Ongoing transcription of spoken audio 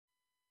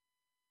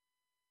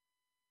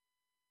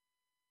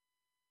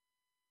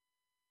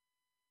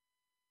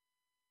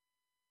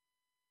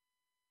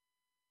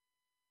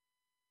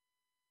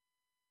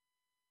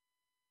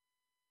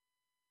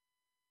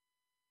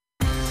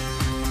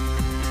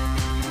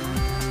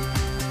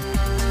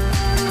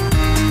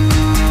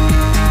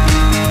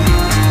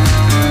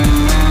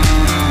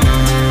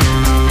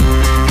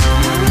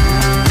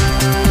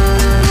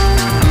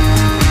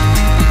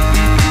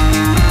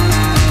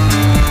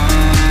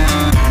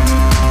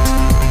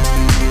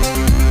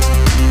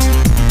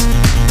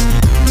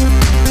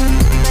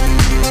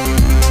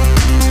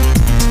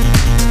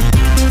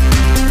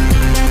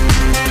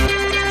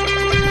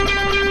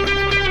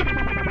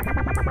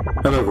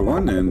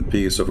everyone, and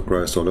peace of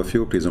Christ all of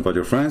you. Please invite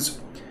your friends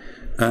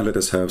and let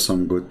us have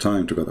some good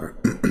time together.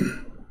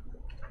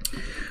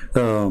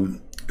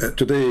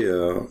 Today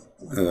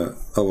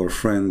our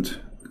friend,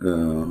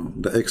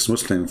 the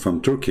ex-Muslim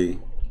from Turkey,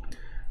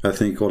 I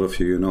think all of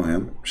you know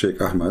him,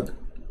 Sheikh Ahmed,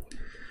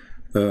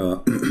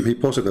 he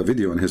posted a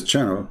video on his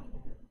channel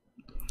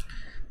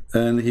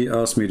and he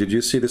asked me, did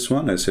you see this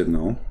one? I said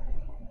no.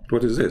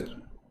 What is it?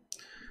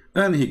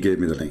 And he gave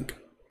me the link.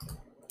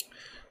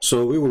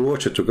 So we will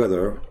watch it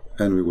together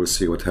and we will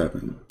see what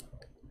happened.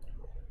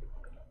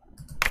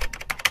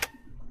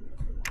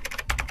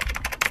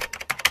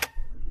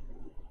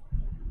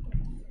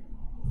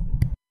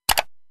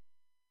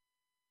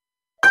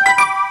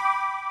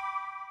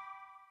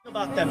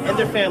 About them and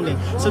their family,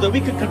 so that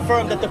we could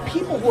confirm that the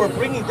people who are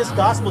bringing this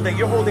gospel that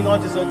you're holding on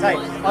to so tight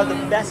are the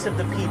best of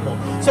the people.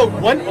 So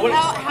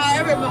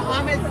however,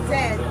 Muhammad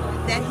said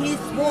that he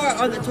swore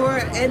on the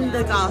Torah and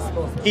the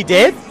Gospel. He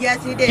did?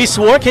 Yes, he did. He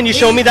swore? Can you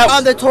show me that?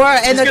 On the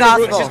Torah and the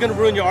Gospel. She's going to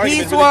ruin your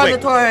argument. He swore on the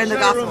Torah and the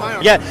Gospel.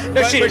 Yeah,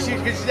 no, she's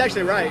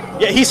actually right.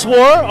 Yeah, he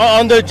swore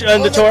on the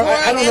Torah.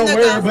 I don't know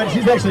where, but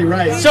she's actually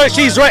right. So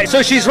she's right.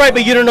 So she's right,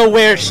 but you don't know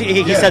where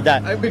he said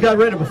that. Because I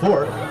read it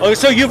before. Oh,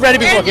 so you've read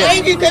it before?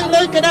 And you can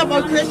look it up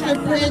on Christian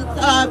Prince.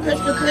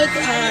 Christian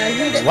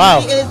Prince.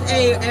 Wow. He is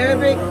a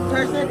Arabic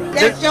person.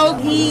 That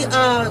shows he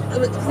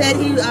said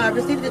he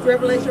received this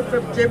revelation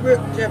from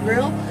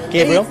Gabriel.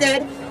 He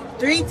said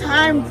 3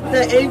 times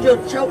the angel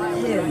choked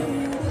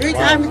him. 3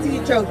 times he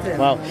choked him.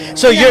 Wow.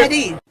 So you're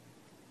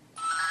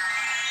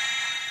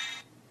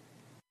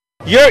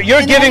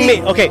giving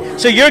me, okay,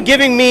 so you're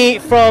giving me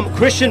from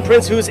Christian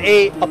Prince, who's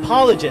a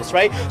apologist,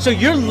 right? So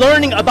you're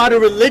learning about a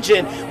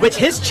religion which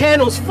his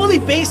channel is fully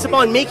based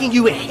upon making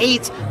you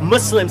hate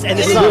Muslims and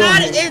Islam.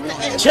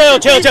 Chill.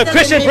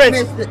 Christian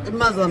Prince.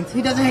 Muslims.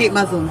 He doesn't hate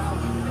Muslims.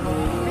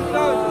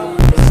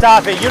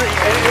 Stop it.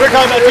 We're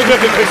talking about two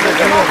different Christians.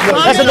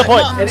 That's not the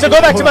point. So go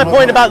back to my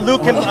point about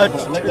Luke and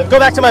go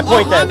back to my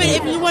point then.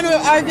 Muhammad, if you want to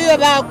argue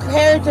about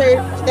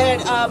character, then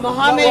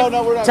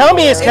Muhammad... Tell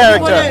me his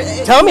character.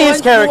 Tell me his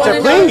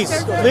character, please.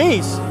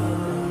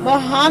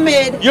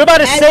 Muhammad... You're about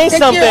to say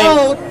something.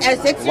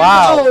 At 6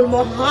 years old,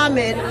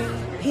 Muhammad,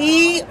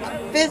 he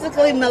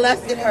physically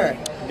molested her.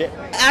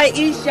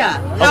 Aisha.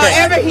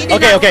 However, he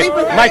did not sleep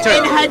with her.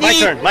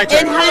 My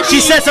turn.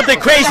 She said something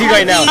crazy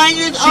right now.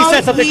 She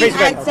said something crazy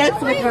right now. He had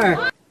sex with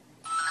her.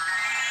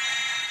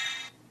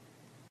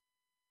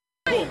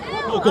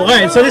 Cool. All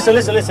right, so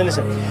listen.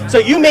 So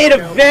you made a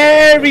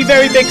very,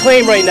 very big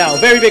claim right now.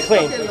 Very big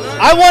claim.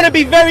 I want to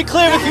be very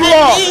clear with you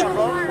all.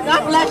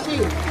 God bless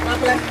you. God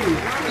bless you.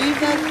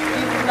 Jesus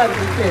loves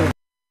you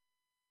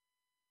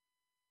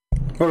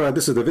too. Alright,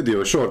 this is the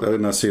video short. I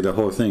did not see the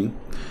whole thing.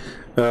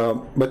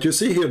 But you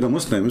see here the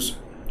Muslims,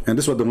 and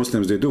this is what the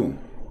Muslims they do.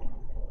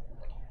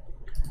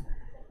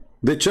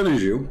 They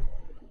challenge you.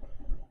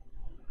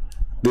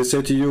 They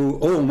say to you,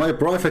 oh, my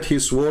prophet, he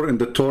swore in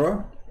the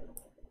Torah.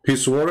 He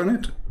swore in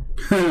it.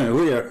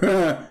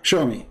 Where?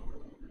 Show me.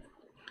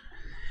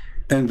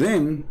 And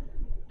then,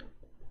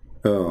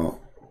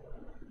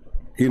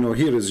 you know,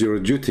 here is your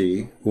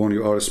duty when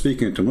you are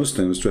speaking to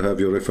Muslims to have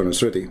your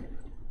reference ready.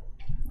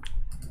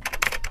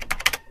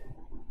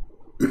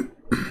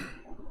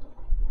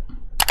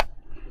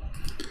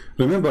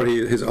 Remember,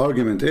 his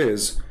argument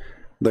is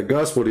the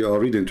gospel you are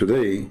reading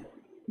today,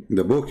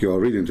 the book you are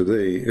reading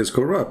today, is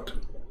corrupt,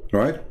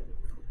 right?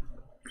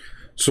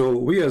 So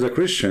we as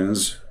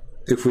Christians,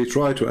 if we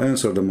try to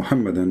answer the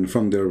Muhammadan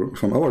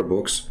from our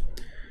books,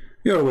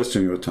 you are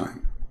wasting your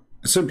time.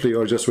 Simply, you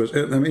are just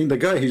wasting. I mean, the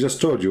guy he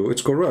just told you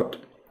it's corrupt,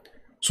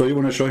 so you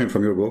want to show him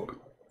from your book?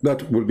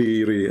 That would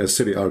be really a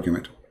silly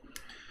argument.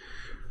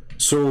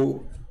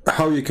 So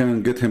how you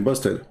can get him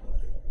busted?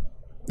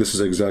 This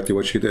is exactly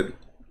what she did.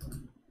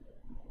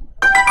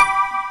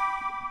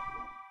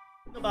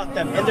 About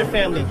them and their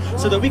family,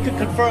 so that we could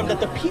confirm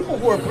that the people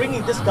who are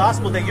bringing this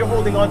gospel that you're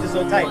holding on to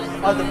so tight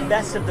are the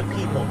best of the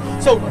people.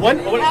 So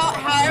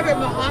however,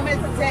 Muhammad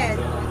said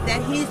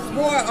that he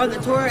swore on the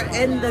Torah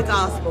and the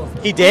Gospel.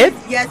 He did?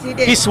 Yes, he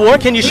did. He swore?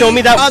 Can you show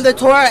me that? On the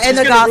Torah and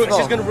the Gospel.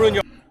 She's going to ruin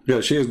your...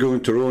 Yeah, she is going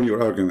to ruin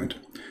your argument.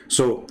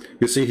 So,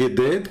 you see, he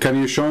did. Can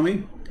you show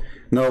me?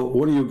 Now,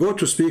 when you go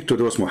to speak to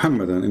those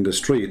Muhammadan in the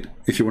street,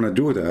 if you want to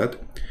do that,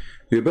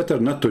 you better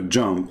not to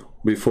jump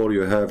before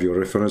you have your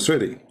reference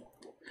ready.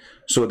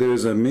 So there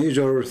is a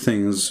major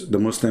things the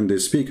Muslims they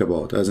speak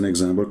about, as an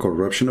example,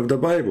 corruption of the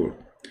Bible.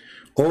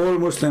 All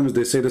Muslims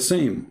they say the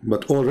same,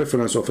 but all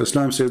reference of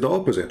Islam says the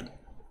opposite.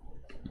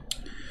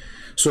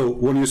 So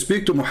when you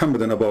speak to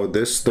Muhammadan about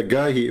this, the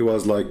guy he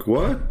was like,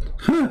 what?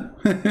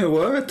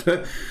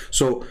 What?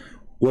 So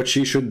what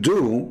she should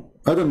do,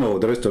 I don't know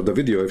the rest of the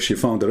video if she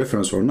found the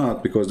reference or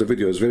not, because the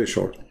video is very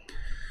short.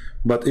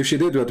 But if she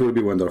did, that will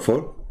be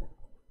wonderful.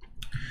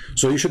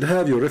 So you should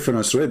have your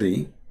reference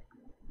ready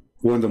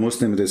when the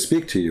Muslims they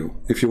speak to you.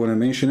 If you want to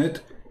mention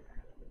it,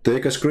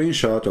 take a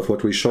screenshot of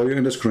what we show you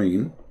in the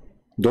screen.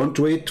 Don't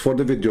wait for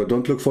the video.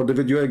 Don't look for the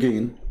video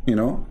again. You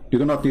know, you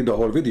do not need the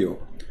whole video.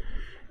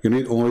 You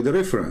need only the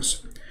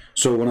reference.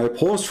 So when I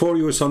post for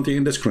you something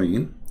in the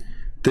screen,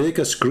 take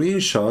a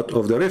screenshot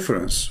of the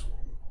reference.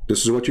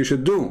 This is what you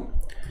should do.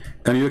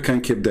 And you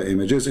can keep the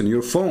images in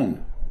your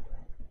phone.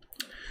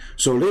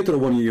 So later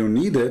when you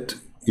need it,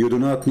 you do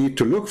not need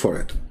to look for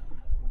it.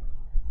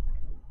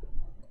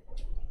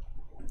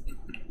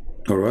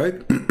 All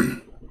right?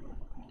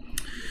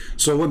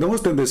 So when the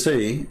Muslims, they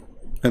say,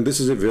 and this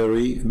is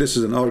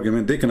an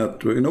argument, they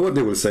cannot, you know what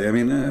they will say? I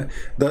mean,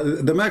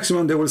 the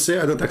maximum they will say,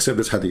 I don't accept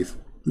this hadith.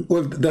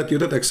 Well, that you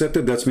don't accept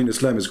it, that means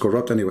Islam is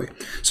corrupt anyway.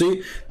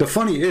 See, the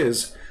funny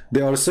is,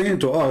 they are saying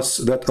to us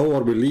that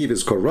our belief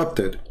is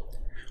corrupted,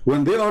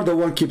 when they are the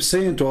one keep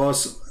saying to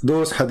us,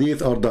 those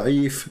hadith are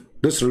da'if,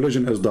 this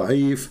religion is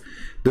da'if,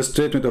 the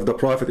statement of the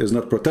Prophet is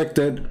not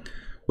protected.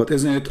 But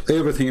isn't it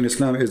everything in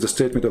Islam is the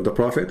statement of the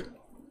Prophet?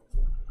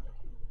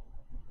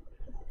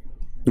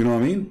 You know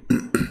what I mean?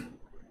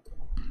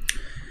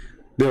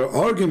 Their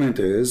argument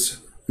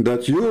is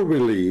that you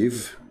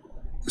believe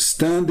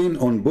standing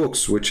on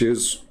books which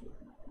is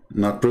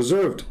not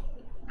preserved.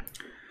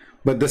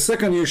 But the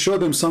second you show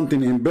them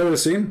something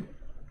embarrassing,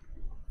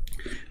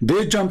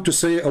 they jump to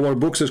say our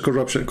books is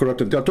corrupted.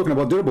 They are talking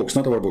about their books,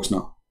 not our books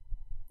now.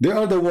 They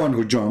are the one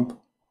who jump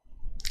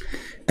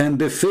and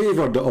they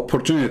favor the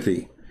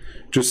opportunity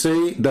to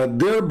say that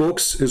their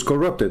books is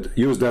corrupted.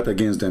 Use that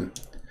against them.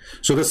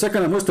 So the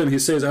second a Muslim, he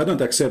says, I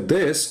don't accept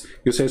this,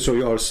 you say, so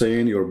you are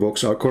saying your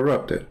books are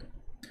corrupted.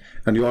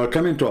 And you are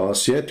coming to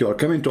us, yet you are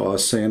coming to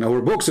us saying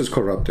our books is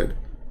corrupted.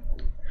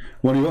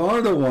 When you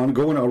are the one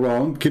going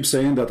around, keep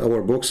saying that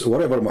our books,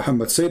 whatever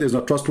Muhammad said, is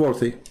not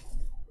trustworthy.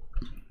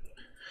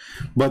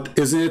 But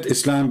isn't it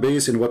Islam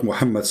based in what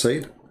Muhammad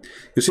said?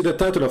 You see the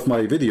title of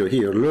my video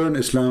here, Learn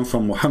Islam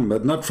from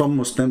Muhammad, not from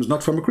Muslims,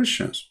 not from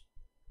Christians.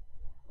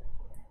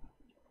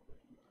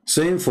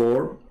 Same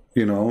for,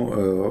 you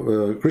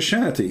know,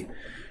 Christianity.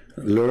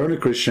 Learn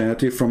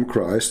Christianity from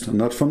Christ,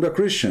 not from the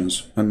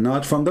Christians, and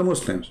not from the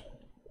Muslims.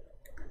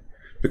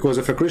 Because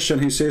if a Christian,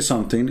 he says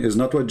something is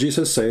not what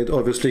Jesus said,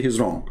 obviously he's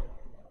wrong.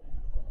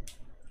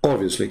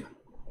 Obviously,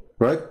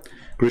 right?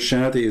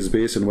 Christianity is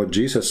based on what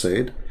Jesus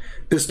said.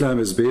 Islam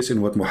is based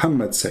in what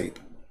Muhammad said.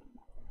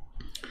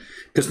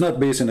 It's not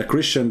based in a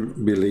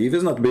Christian belief.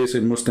 It's not based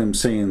in Muslims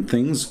saying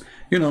things.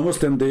 You know,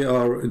 Muslim, they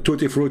are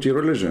tutti-frutti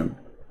religion.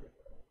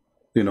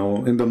 You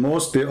know, in the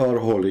mosque they are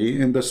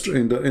holy. In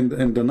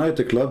the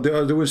nightclub they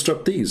are doing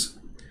striptease.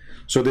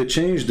 So they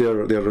change their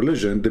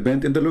religion,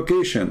 depend in the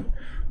location.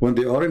 When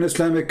they are in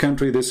Islamic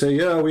country, they say,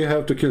 yeah, we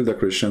have to kill the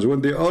Christians.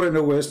 When they are in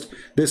the West,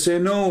 they say,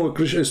 no,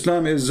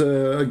 Islam is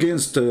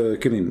against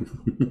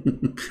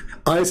killing.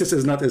 ISIS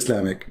is not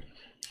Islamic.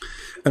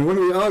 And when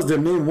we ask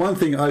them, name one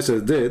thing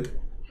ISIS did,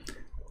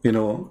 you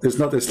know, it's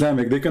not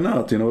Islamic, they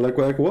cannot, you know, like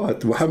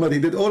what? Muhammad, he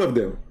did all of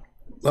them.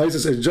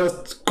 ISIS is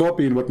just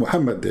copying what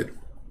Muhammad did.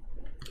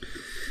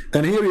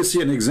 And here you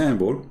see an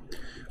example.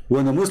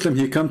 When a Muslim,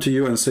 he come to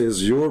you and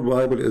says, your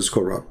Bible is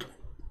corrupt.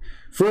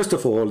 First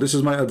of all, this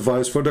is my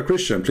advice for the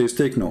Christian. Please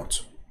take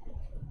notes.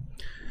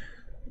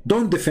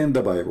 Don't defend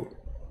the Bible.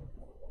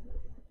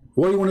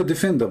 Why do you want to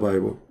defend the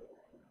Bible?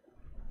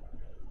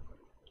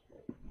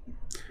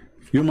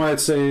 You might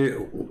say,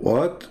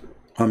 what?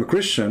 I'm a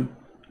Christian.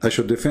 I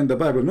should defend the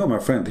Bible. No, my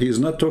friend. He is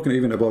not talking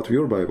even about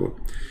your Bible.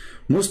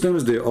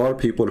 Muslims, they are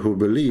people who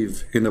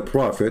believe in a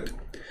prophet.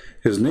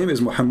 His name is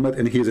Muhammad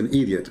and he is an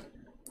idiot.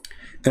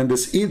 And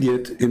this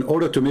idiot, in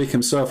order to make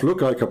himself look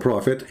like a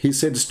prophet, he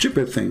said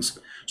stupid things.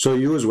 So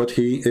use what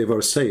he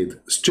ever said,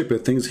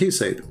 stupid things he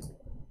said.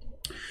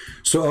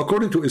 So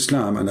according to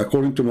Islam and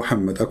according to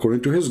Muhammad,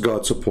 according to his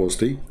God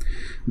supposedly,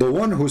 the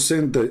one who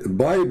sent the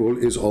Bible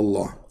is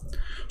Allah.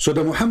 So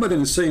the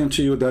Muhammadan is saying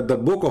to you that the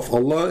book of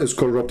Allah is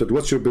corrupted.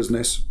 What's your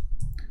business?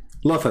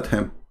 Laugh at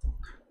him.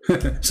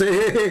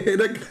 Say, hey,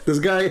 look, this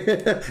guy,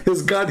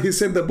 his God, he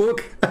sent the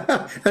book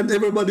and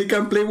everybody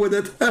can play with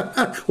it.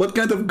 What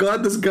kind of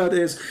God this God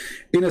is?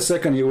 In a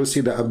second you will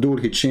see that Abdul,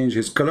 he changed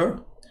his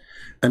color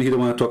and he don't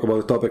want to talk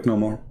about the topic no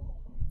more.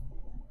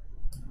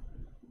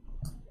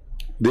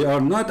 They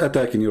are not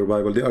attacking your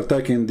Bible, they are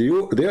attacking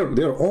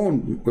their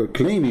own,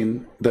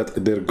 claiming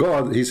that their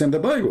God, he sent the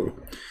Bible.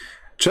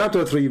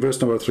 Chapter 3, verse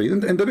number 3, in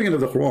the beginning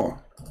of the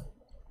Quran,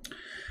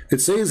 it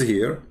says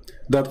here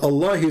that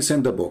Allah, he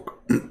sent the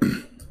book.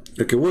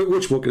 Okay,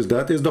 which book is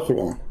that? Is the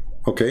Quran.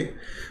 Okay,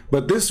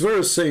 but this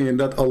verse saying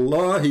that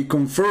Allah, he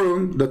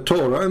confirmed the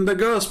Torah and the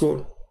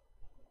Gospel.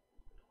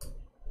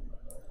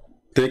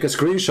 Take a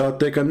screenshot,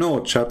 take a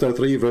note. Chapter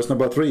 3, verse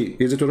number 3.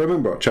 Easy to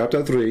remember.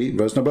 Chapter 3,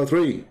 verse number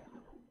 3.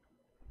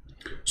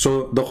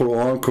 So the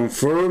Quran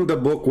confirmed the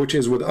book which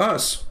is with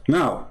us.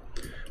 Now,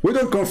 we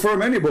don't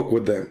confirm any book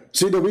with them.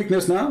 See the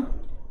weakness now?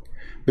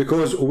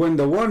 Because when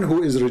the one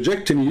who is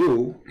rejecting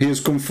you, he is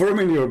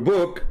confirming your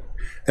book,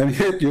 and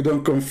yet you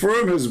don't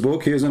confirm his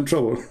book, he is in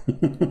trouble.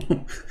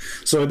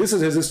 So this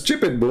is his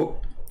stupid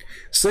book,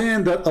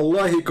 saying that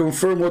Allah, he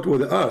confirmed what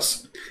with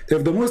us.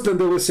 If the Muslim,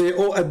 they will say,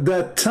 oh, at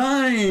that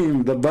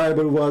time the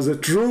Bible was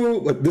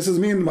true, but this is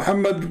mean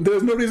Muhammad,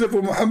 there's no reason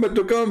for Muhammad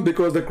to come,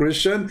 because the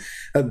Christian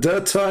at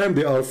that time,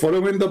 they are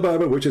following the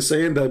Bible, which is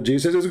saying that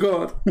Jesus is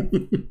God.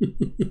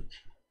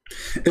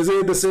 Is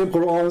it the same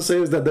Quran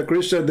says that the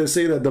Christian, they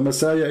say that the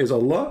Messiah is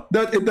Allah?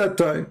 That in that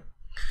time.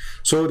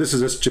 So this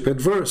is a stupid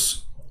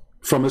verse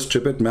from a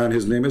stupid man.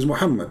 His name is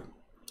Muhammad.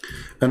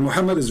 And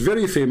Muhammad is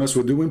very famous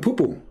for doing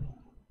poo-poo.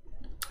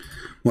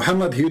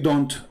 Muhammad, he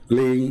don't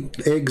lay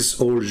eggs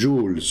or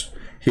jewels.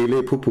 He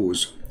lay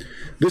poo-poos.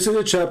 This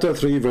is chapter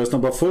 3, verse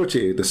number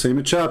 48, the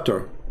same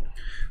chapter.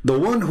 The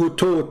one who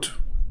taught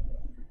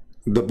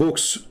the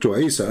books to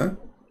Isa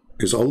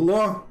is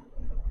Allah.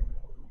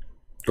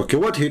 Okay,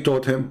 what he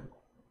taught him?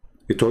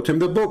 He taught him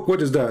the book.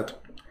 What is that?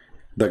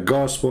 The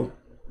gospel.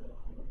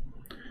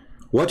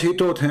 What he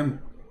taught him?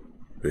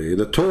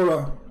 The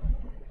Torah.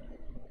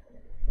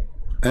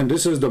 And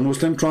this is the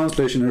Muslim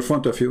translation in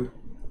front of you.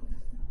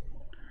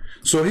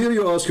 So here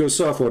you ask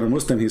yourself, when a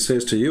Muslim, he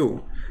says to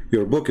you,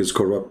 your book is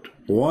corrupt.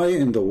 Why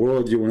in the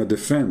world you want to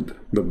defend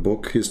the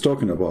book he's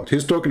talking about?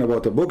 He's talking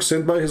about a book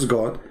sent by his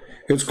God.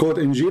 It's called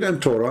Injil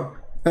and Torah.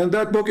 And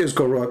that book is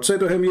corrupt. Say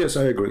to him, yes,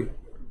 I agree.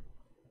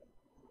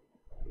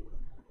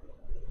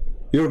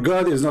 Your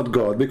God is not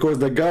God, because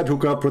the God who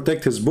can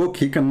protect his book,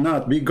 he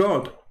cannot be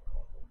God.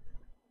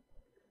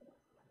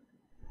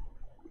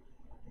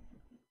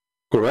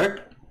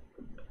 Correct?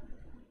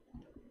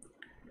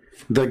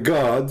 The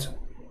God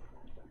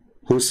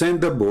who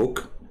sent the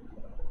book,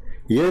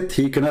 yet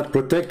he cannot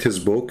protect his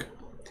book,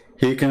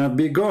 he cannot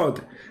be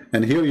God.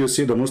 And here you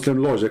see the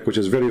Muslim logic, which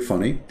is very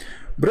funny.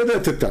 Brother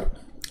Tita,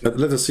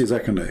 let us see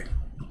Zakir.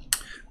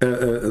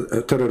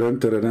 Brother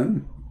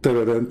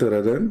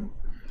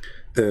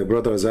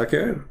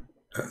Zakir,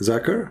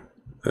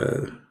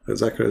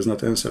 Zakir is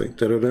not answering.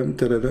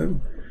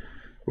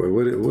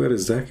 Where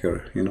is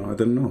Zakir? You know, I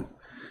don't know.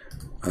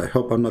 I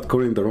hope I'm not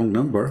calling the wrong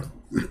number.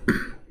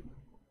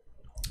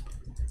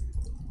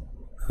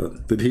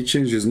 Did he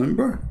change his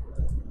number?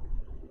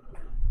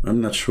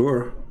 I'm not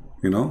sure,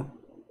 you know.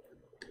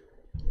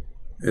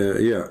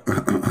 Yeah.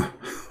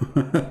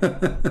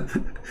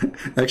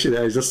 Actually,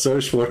 I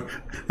searched for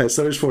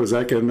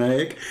Zakir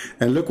Naik,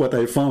 and look what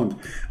I found.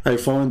 I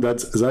found that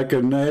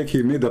Zakir Naik,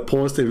 he made a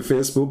post in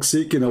Facebook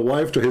seeking a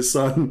wife to his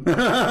son.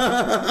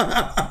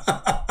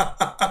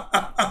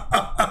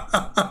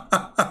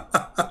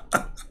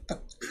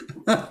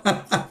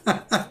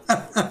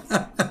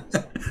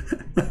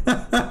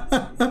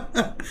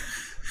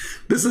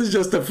 This is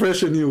just a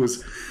fresh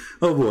news.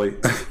 Oh boy.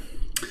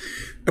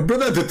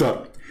 Brother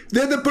Tita,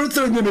 they're the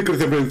person in the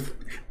Christian Prince.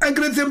 And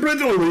Christian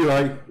Prince always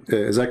lie.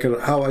 Zakir,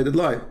 how I did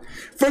lie.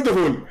 First of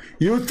all,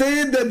 you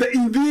said that the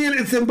Injil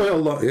is sent by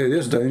Allah.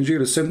 Yes, the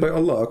Injil is sent by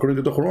Allah according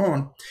to the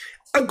Quran.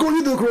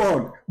 According to the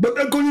Quran. But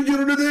according to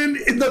your religion,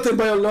 it's not sent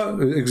by Allah.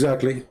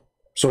 Exactly.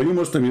 So you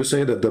Muslim, you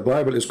say that the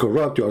Bible is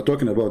corrupt. You are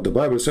talking about the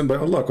Bible sent by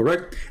Allah,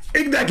 correct?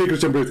 Exactly,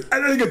 Christian Prince. I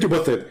didn't get you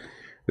busted.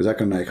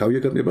 Zakir Naik, how you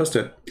got me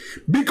busted?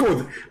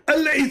 Because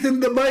Allah is in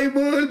the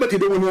Bible, but he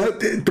don't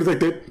want to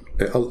protect it.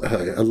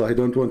 Allah, he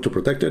don't want to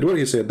protect it. Where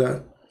he said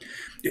that?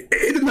 He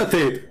did not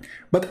say it.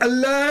 But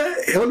Allah,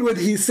 always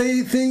he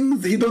say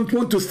things he don't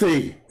want to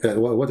say.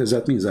 What does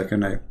that mean, Zakir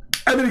Naik?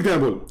 Another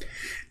example.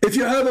 If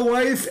you have a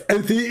wife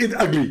and she is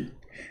ugly,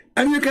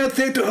 and you can't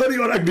say to her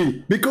you are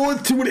ugly,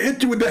 because she will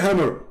hit you with the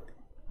hammer.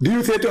 Do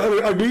you say to her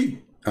you're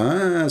ugly?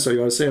 Ah, so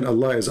you are saying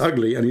Allah is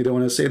ugly, and you don't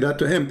want to say that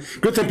to him.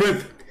 Christian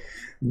Prince,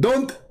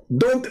 don't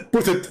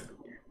put it.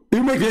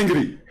 You make me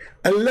angry.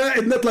 Allah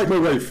is not like my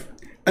wife.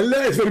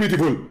 Allah is very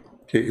beautiful.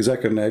 Okay,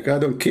 Zakir Naik, I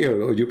don't care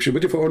if you're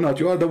beautiful or not.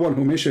 You are the one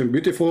who mentioned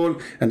beautiful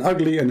and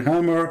ugly and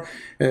hammer.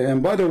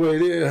 And by the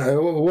way,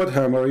 what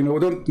hammer? You know,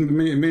 don't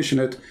mention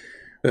it.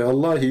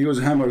 Allah, he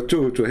used hammer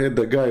too to hit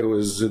the guy who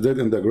is dead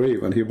in the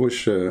grave, and he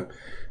pushed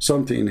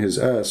something in his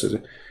ass.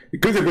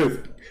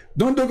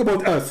 Don't talk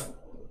about us.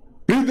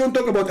 Please don't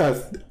talk about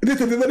us.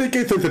 This is very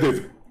case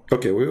sensitive.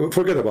 Okay, we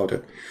forget about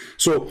it.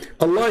 So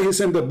Allah, he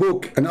sent the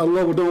book, and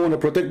Allah don't want to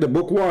protect the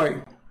book.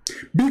 Why?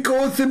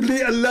 Because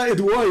simply Allah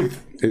is wise.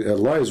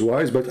 Allah is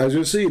wise, but as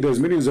you see, there's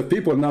millions of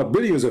people now,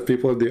 billions of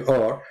people, they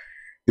are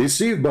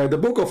deceived by the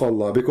book of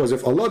Allah. Because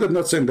if Allah did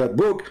not send that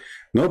book,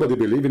 nobody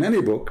believe in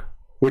any book,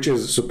 which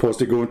is supposed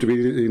to going to be,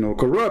 you know,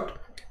 corrupt.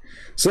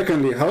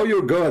 Secondly, how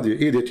your God, you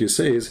idiot, you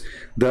says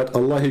that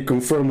Allah, he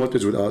confirmed what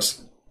is with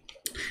us.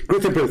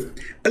 Great Prince,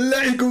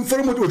 Allah, he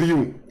confirmed what with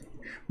you.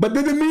 But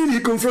doesn't mean he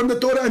confirmed the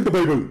Torah and the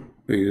Bible.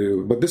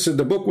 But this is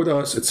the book with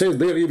us. It says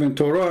there even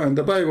Torah and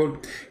the Bible.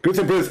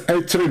 Christian Prince,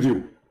 I told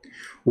you.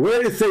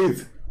 Where it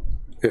says,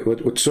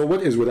 so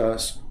what is with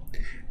us?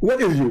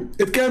 What is you?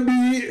 It can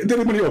be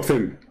the money of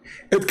him.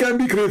 It can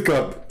be credit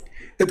card.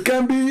 It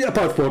can be a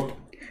passport.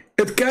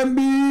 It can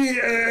be,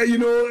 you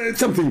know,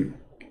 something.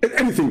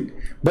 Anything.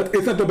 But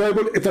it's not the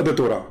Bible, it's not the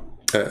Torah.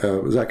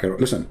 Zakir,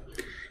 listen.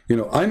 You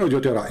know, I know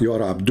you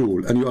are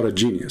Abdul and you are a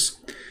genius.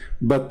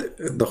 But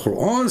the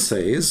Quran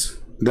says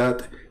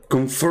that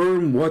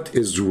confirm what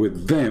is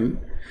with them,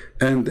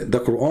 and the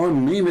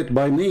Quran name it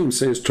by name,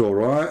 says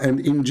Torah and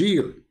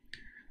Injil.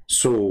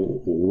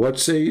 So what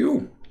say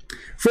you?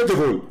 First of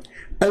all,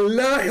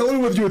 Allah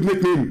always use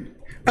nickname.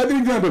 As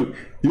an example,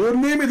 your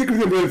name is a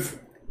Christian Prince.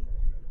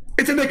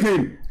 It's a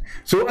nickname.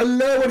 So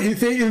Allah, when he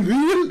say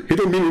Injil, he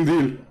don't mean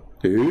Injil.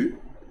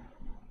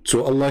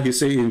 So Allah, he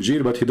say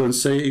Injil, but he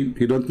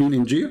don't mean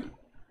Injil?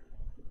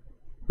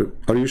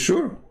 Are you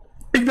sure?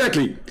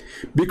 Exactly.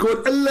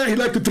 Because Allah, he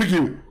like to trick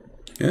you.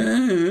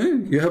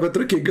 You have a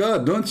tricky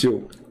God, don't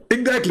you?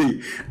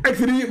 Exactly.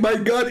 Actually, my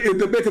God is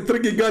the best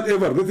tricky God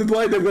ever. This is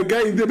why there's a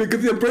guy in the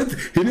Christian Prince.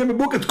 He named a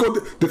book. It's called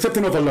The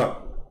Deception of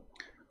Allah.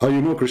 How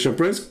you know Christian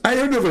Prince? I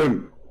heard of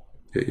him.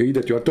 Hey,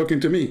 that you are talking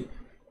to me.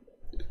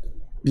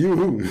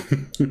 You.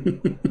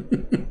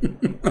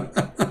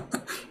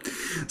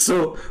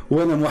 So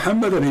when a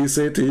Muhammadan he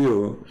say to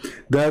you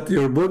that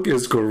your book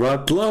is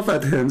corrupt, laugh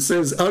at him.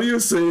 Says, are you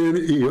saying,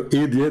 you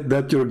idiot,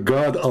 that your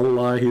God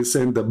Allah he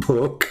sent the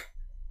book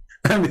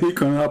and he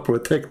cannot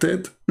protect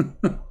it?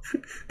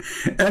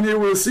 And you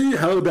will see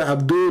how the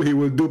Abdul, he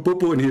will do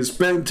poo-poo in his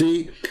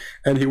panty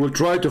and he will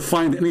try to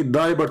find any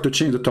diaper to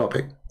change the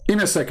topic in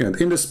a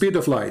second, in the speed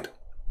of light.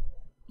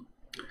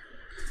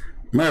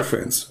 My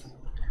friends,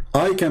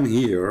 I come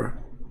here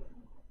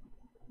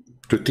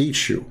to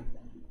teach you,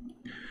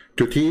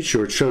 to teach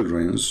your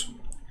children,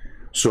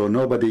 so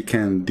nobody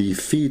can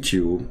defeat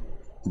you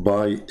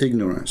by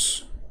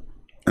ignorance.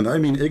 And I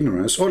mean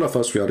ignorance. All of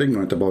us, we are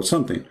ignorant about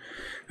something.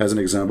 As an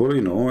example,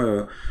 you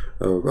know,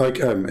 like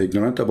I'm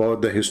ignorant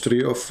about the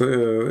history of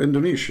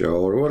Indonesia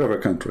or whatever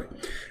country.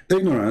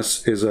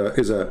 Ignorance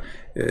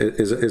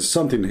is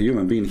something a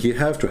human being he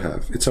have to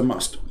have. It's a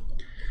must.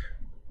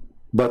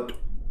 But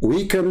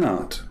we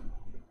cannot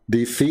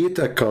defeat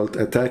a cult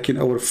attacking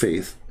our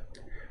faith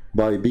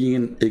by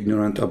being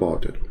ignorant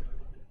about it.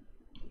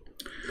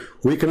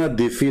 We cannot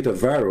defeat a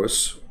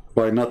virus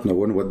by not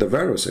knowing what the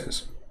virus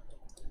is.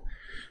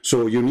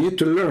 So you need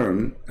to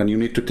learn, and you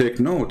need to take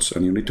notes,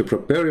 and you need to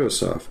prepare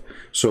yourself,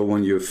 so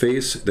when you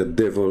face the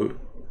devil,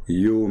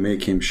 you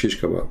make him shish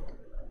kebab.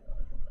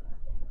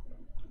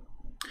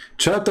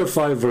 Chapter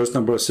 5, verse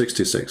number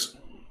 66.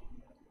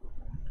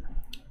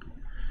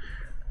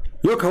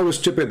 Look how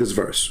stupid this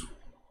verse.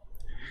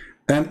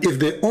 And if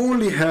they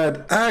only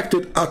had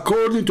acted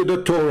according to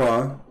the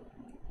Torah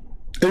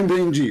and the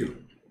Injil.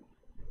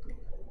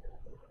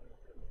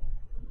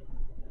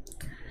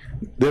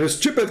 Their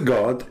stupid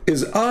God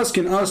is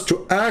asking us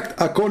to act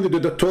according to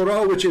the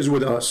Torah which is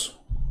with us.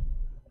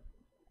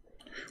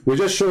 We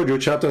just showed you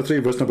chapter 3,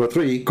 verse number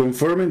 3,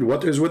 confirming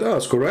what is with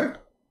us, correct?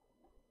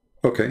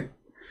 Okay.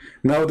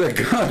 Now the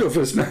God of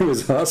Islam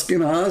is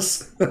asking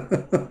us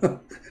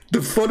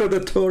to follow the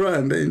Torah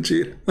and the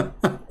Injil.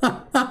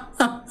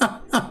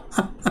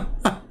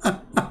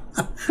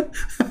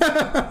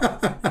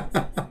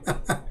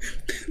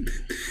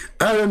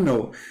 I don't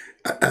know.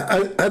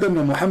 I don't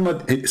know,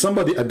 Muhammad,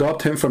 somebody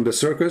adopt him from the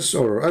circus,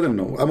 or I don't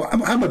know.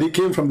 Muhammad, he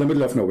came from the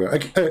middle of nowhere.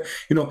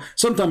 You know,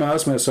 sometimes I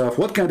ask myself,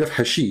 what kind of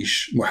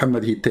hashish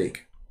Muhammad he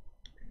take?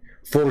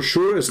 For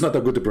sure, it's not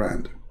a good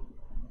brand.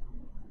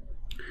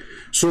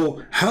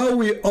 So how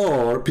we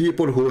are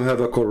people who have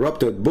a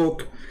corrupted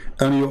book,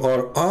 and you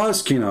are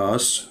asking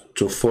us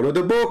to follow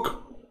the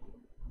book.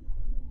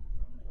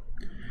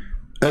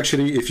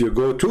 Actually, if you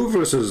go 2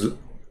 verses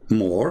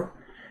more,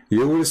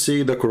 you will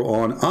see the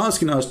Quran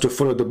asking us to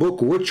follow the book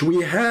which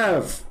we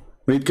have.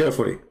 Read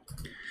carefully.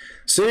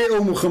 Say,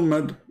 O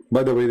Muhammad,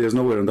 by the way, there's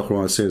nowhere in the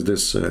Quran says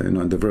this, you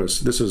know, in the verse.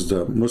 This is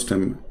the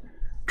Muslim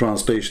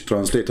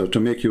translator to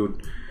make you,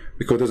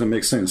 because it doesn't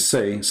make sense.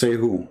 Say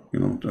who? You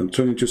know,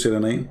 trying to say the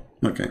name.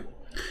 Okay.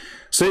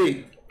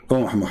 Say,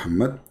 O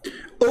Muhammad,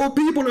 O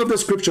people of the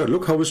scripture,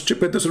 look how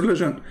stupid this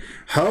religion.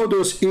 How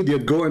those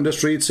idiots go in the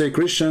street, say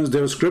Christians,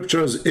 their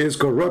scriptures is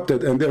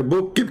corrupted, and their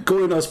book keep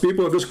calling us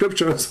people of the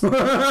scriptures.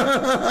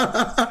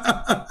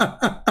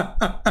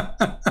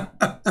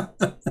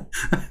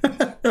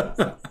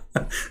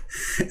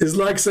 It's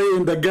like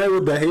saying the guy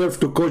with the hair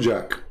to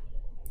Kojak.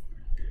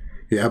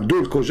 Yeah,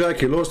 Abdul Kojak,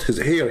 he lost his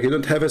hair. He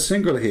don't have a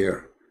single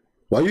hair.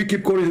 Why you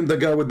keep calling him the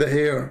guy with the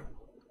hair?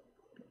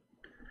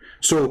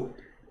 So,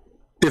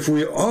 if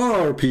we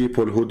are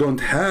people who don't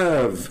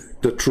have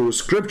the true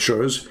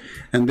scriptures,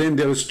 and then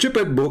their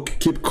stupid book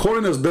keep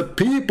calling us the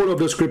people of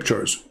the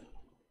scriptures,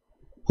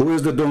 who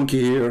is the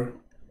donkey here?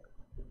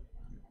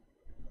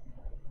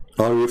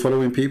 Are we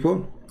following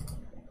people?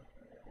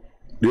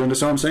 Do you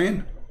understand what I'm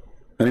saying?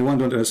 Anyone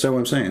don't understand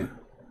what I'm saying?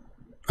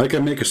 I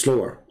can make it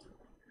slower.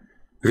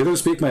 If you don't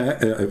speak my,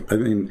 I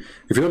mean,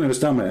 if you don't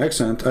understand my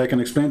accent, I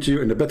can explain to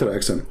you in a better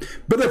accent.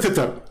 Better.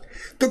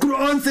 The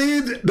Quran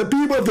says the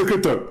people of the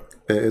scripture.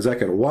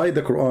 Zakir, why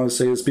the Quran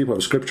says people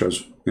of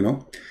scriptures, you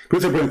know?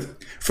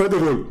 Further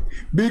rule,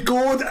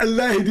 because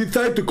Allah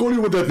decided to call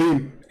you with that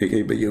name.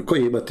 But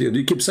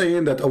you keep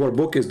saying that our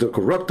book is the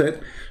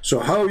corrupted, so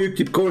how you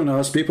keep calling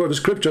us people of the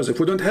scriptures if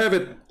we don't have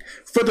it?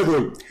 Further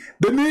rule,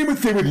 the name will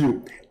stay with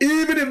you,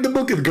 even if the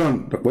book is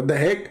gone. What the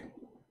heck?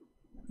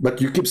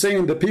 But you keep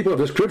saying the people of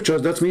the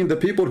scriptures, that means the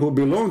people who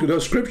belong to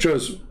those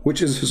scriptures,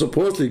 which is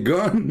supposedly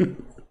gone.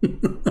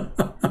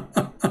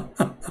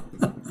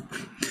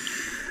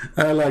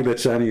 I like the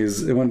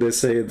Chinese when they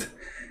said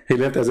he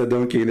left as a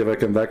donkey, he never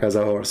came back as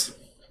a horse.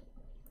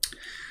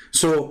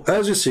 So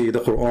as you see,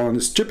 the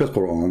Quran, stupid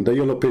Quran, the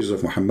yellow pages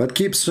of Muhammad,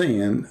 keeps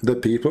saying the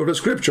people of the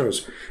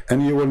scriptures,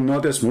 and you will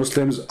notice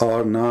Muslims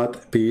are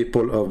not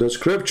people of the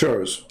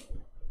scriptures.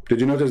 Did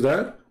you notice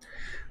that?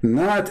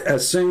 Not a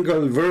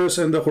single verse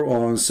in the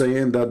Quran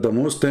saying that the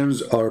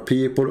Muslims are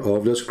people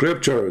of the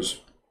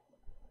scriptures.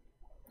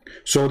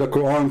 So the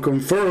Quran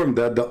confirmed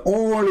that the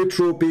only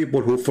true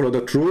people who follow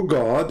the true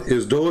God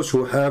is those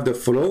who have to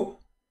follow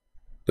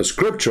the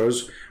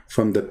scriptures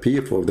from the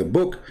people of the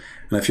book.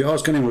 And if you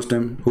ask any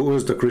Muslim, who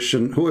is the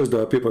Christian, who is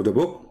the people of the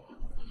book,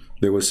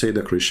 they will say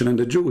the Christian and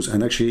the Jews.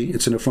 And actually,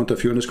 it's in the front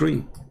of you on the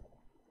screen.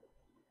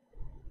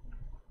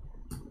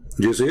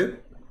 Do you see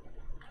it?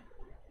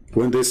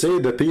 When they say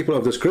the people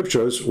of the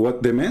scriptures,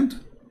 what they meant?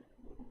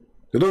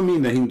 They don't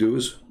mean the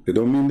Hindus. They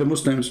don't mean the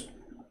Muslims.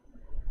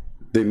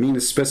 They mean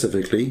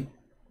specifically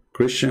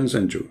Christians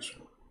and Jews.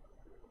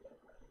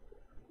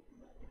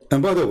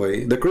 And by the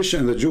way, the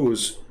Christian and the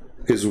Jews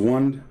is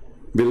one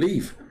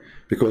belief.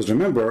 Because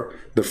remember,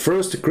 the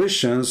first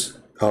Christians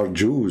are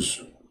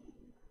Jews.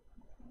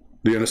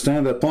 Do you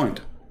understand that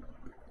point?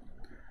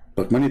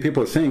 But many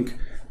people think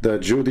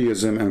that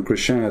Judaism and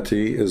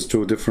Christianity is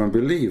two different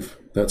beliefs.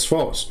 That's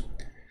false.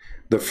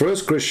 The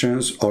first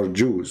Christians are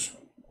Jews.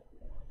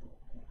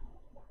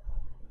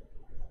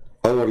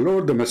 Our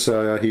Lord the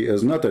Messiah, he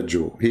is not a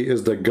Jew. He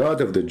is the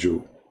God of the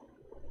Jew.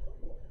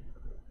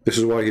 This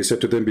is why he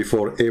said to them,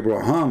 before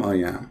Abraham I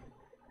am.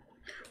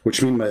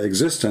 Which means my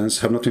existence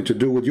have nothing to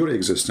do with your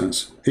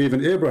existence.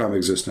 Even Abraham's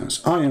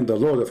existence. I am the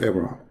Lord of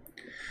Abraham.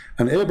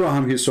 And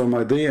Abraham, he saw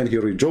my day and he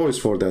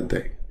rejoiced for that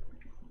day.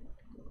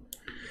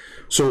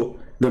 So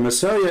the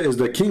Messiah is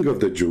the King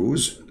of the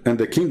Jews and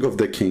the King of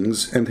the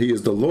kings, and he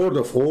is the Lord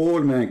of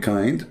all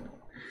mankind,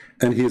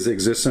 and his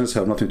existence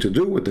have nothing to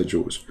do with the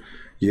Jews.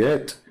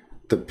 Yet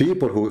the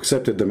people who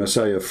accepted the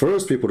Messiah,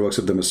 first people who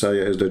accept the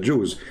Messiah is the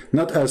Jews.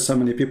 Not as so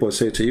many people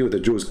say to you, the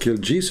Jews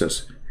killed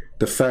Jesus.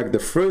 The fact, the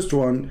first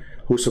one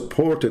who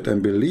supported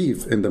and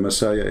believed in the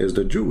Messiah is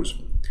the Jews.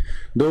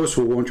 Those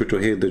who want you to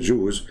hate the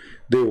Jews,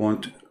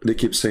 they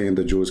keep saying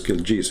the Jews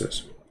killed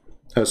Jesus.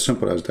 As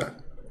simple as that.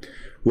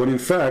 When in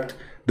fact,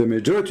 the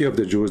majority of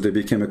the Jews, they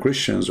became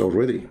Christians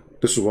already.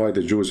 This is why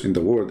the Jews in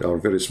the world are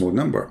a very small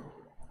number.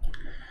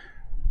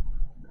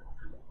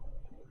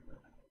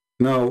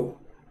 Now,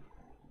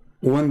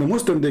 when the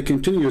Muslim, they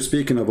continue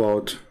speaking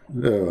about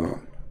the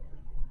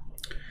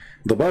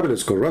Bible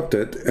is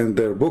corrupted and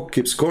their book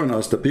keeps calling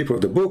us the people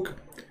of the book,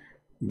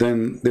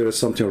 then there is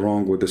something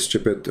wrong with the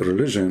stupid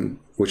religion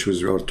which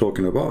we are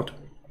talking about.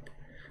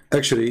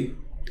 Actually,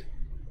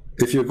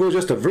 if you go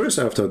just a verse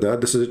after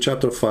that, this is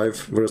chapter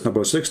 5, verse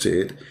number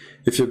 68.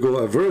 If you go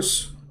a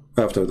verse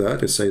after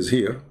that, it says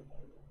here,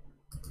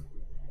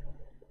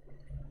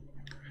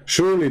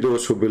 surely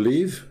those who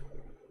believe,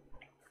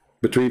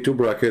 between two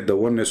brackets, the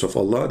oneness of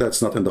Allah,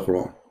 that's not in the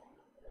Quran.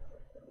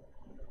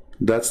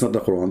 That's not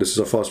the Quran. This is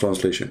a false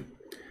translation.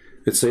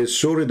 It says,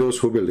 surely those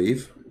who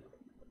believe,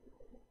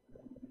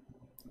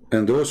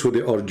 and those who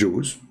they are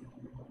Jews,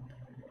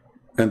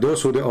 and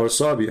those who they are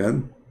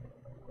Sabian,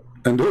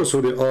 and those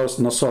who they are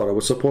Nasara,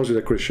 which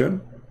supposedly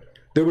Christian,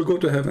 they will go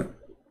to heaven.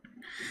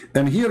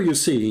 And here you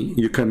see,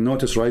 you can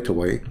notice right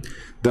away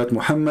that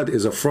Muhammad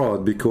is a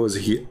fraud because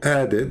he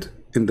added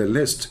in the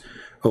list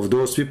of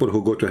those people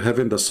who go to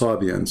heaven the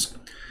Sabians.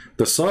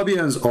 The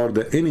Sabians are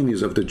the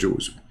enemies of the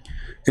Jews.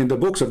 In the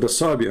books of the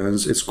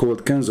Sabians, it's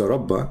called Kanza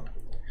Rabba.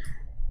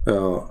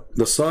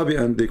 The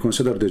Sabian, they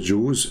consider the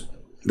Jews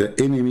the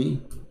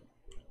enemy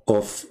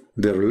of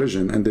their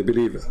religion, and they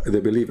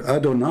believe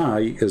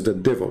Adonai is the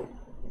devil.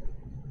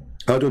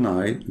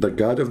 Adonai, the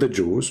God of the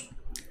Jews,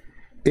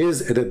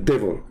 is the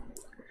devil.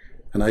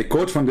 And I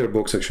quote from their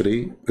books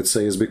actually, it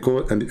says,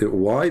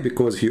 why?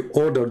 Because he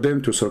ordered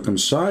them to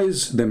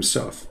circumcise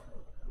themselves.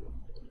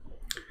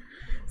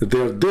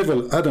 Their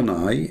devil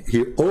Adonai,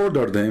 he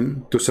ordered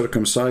them to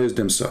circumcise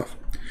themselves.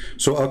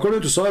 So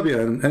according to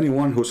Sabian,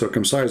 anyone who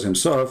circumcises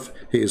himself,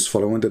 he is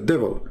following the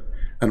devil.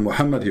 And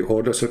Muhammad, he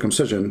ordered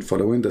circumcision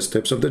following the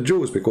steps of the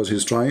Jews because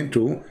he's trying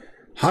to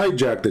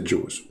hijack the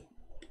Jews.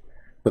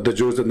 But the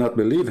Jews did not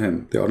believe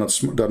him. They are not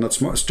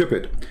smart,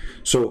 stupid.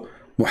 So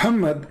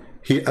Muhammad,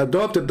 he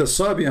adopted the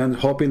Sabian,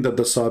 hoping that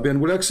the Sabian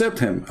will accept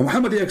him. And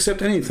Muhammad, he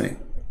accept anything.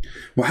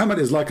 Muhammad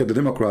is like the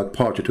Democrat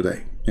Party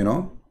today, you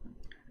know.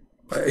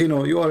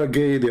 You are a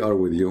gay, they are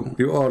with you.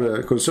 You are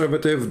a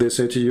conservative, they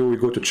say to you, we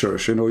go to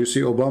church. You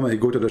see Obama, he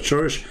go to the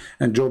church,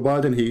 and Joe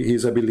Biden,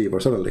 he's a believer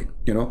suddenly.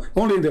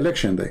 Only in the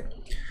election day.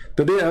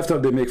 The day after,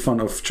 they make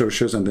fun of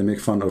churches and they make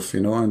fun of,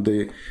 and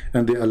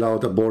they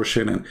allowed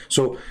abortion. And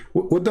so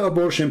with the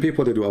abortion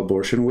people, they do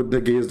abortion. With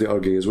the gays, they are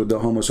gays. With the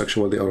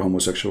homosexual, they are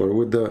homosexual.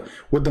 With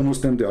the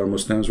Muslim, they are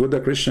Muslims. With the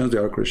Christians, they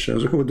are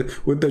Christians.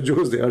 With the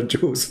Jews, they are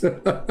Jews.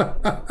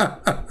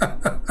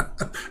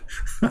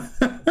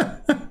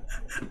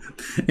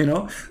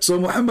 So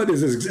Muhammad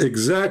is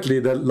exactly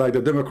like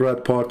the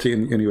Democrat Party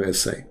in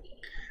USA.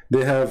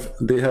 They have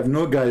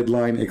no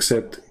guideline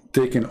except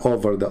taking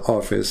over the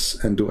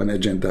office and do an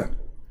agenda.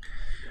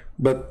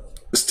 But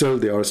still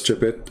they are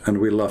stupid and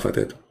we laugh at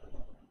it.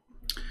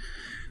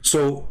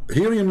 So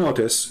here you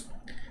notice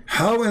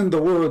how in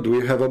the world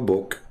we have a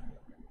book,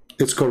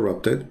 it's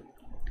corrupted,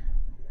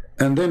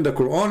 and then the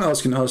Quran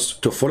asking us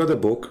to follow the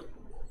book,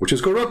 which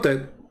is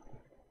corrupted.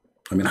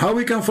 I mean, how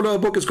we can follow a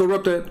book is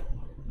corrupted?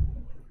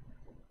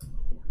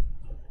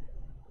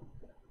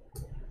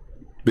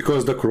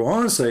 Because the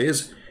Quran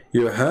says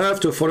you have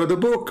to follow the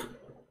book.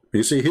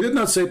 You see, he did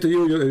not say to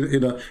you,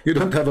 you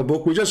don't have a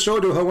book. We just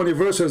showed you how many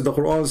verses the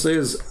Quran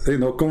says,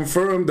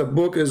 confirm the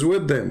book is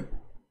with them.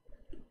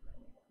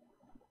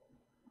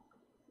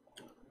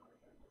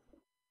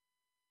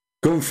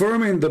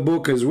 Confirming the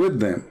book is with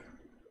them,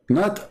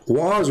 not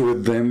was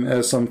with them,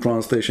 as some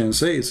translation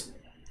says.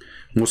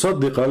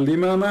 مُصَدِّقًا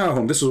لِمَا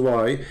مَعَهُمْ. This is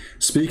why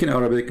speaking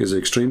Arabic is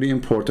extremely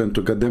important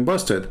to get them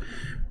busted.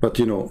 But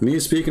me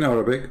speaking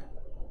Arabic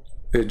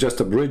is just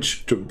a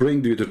bridge to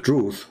bring you the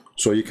truth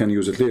so you can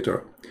use it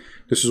later.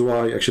 This is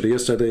why actually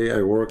yesterday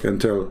I worked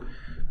until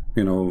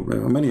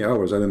many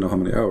hours, I don't know how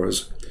many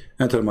hours,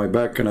 until my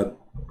back cannot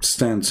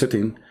stand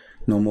sitting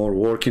no more,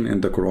 working in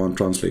the Quran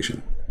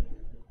translation.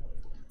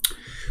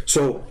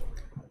 So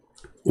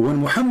when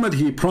Muhammad,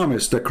 he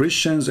promised the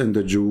Christians and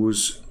the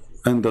Jews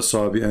and the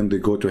Sabi and they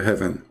go to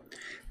heaven,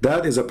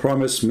 that is a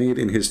promise made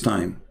in his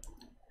time.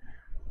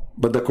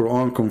 But the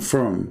Quran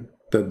confirmed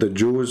that the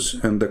Jews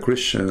and the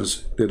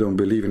Christians, they don't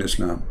believe in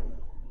Islam.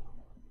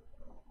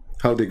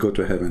 How they go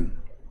to heaven?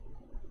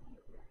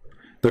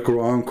 The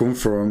Quran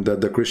confirmed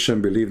that the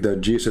Christian believe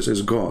that Jesus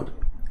is God.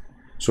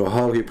 So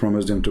how he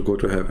promised them to go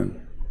to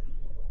heaven?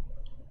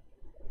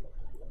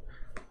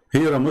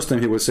 Here a Muslim,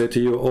 he will say to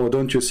you, oh,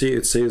 don't you see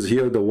it says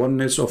here the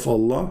oneness of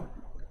Allah?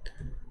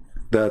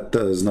 That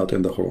is not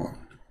in the Quran.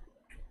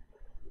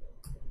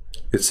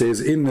 It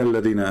says, Inna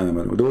alladhina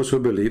amanu, those who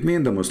believe,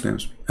 mean the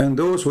Muslims, and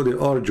those who they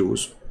are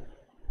Jews,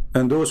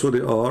 and those who they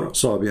are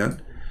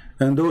Sabian,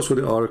 and those who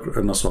they are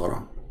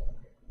Nasara.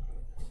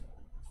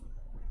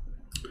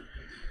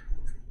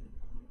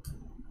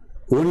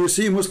 When you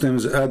see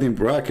Muslims adding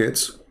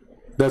brackets,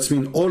 that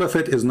means all of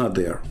it is not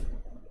there.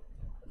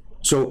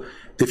 So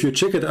if you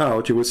check it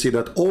out, you will see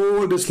that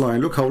all this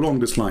line, look how long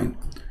this line,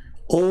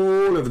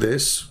 all of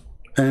this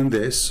and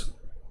this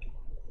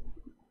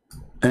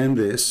and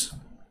this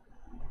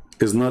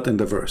is not in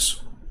the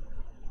verse.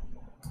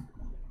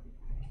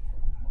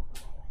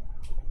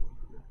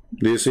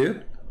 Do you see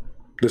it?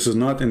 This is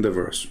not in the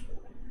verse.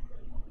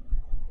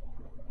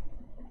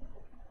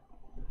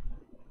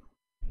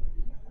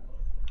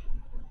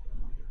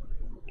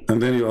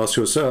 And then you ask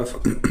yourself,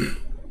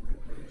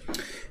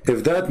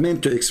 if that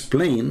meant to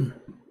explain,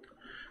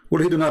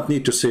 well, he do not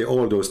need to say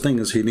all those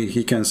things.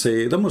 He can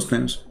say the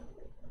Muslims.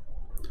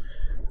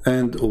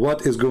 And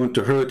what is going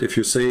to hurt if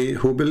you say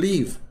who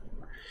believe?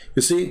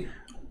 You see,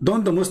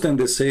 don't the Muslims,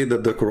 they say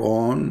that the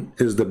Quran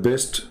is the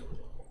best?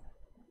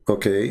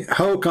 Okay,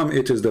 how come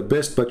it is the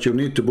best, but you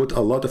need to put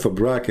a lot of a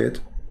bracket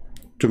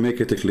to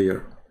make it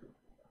clear?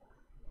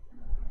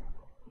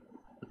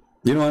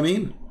 You know what I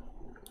mean?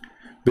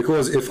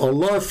 Because if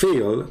Allah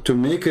failed to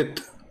make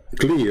it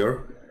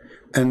clear,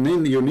 and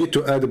then you need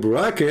to add a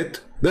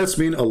bracket, that's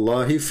mean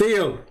Allah, he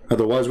failed.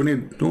 Otherwise, we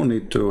don't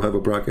need to have a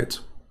bracket.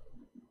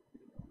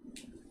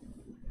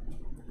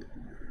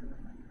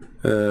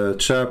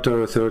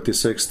 Chapter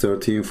 36,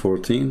 13,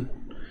 14.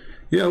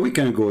 Yeah, we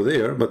can go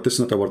there, but this is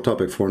not our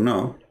topic for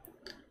now.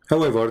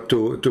 However,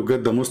 to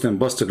get the Muslim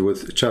busted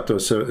with chapter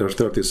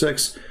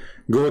 36,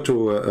 go to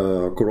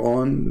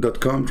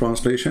Quran.com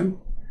translation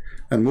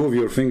and move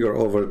your finger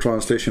over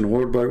translation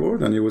word by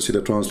word, and you will see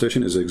the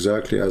translation is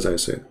exactly as I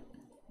said.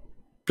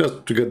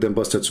 Just to get them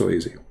busted so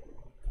easy.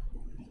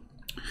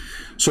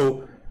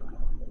 So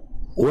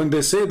when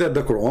they say that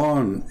the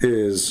Quran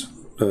is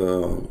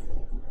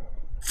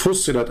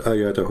fussilat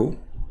ayatahu,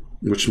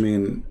 which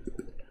means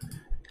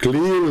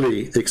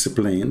clearly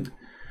explained,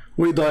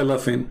 we die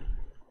laughing,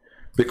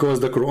 because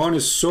the Quran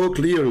is so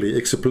clearly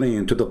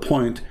explained to the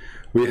point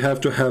we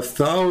have to have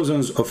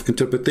thousands of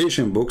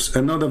interpretation books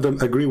and none of them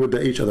agree with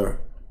each other.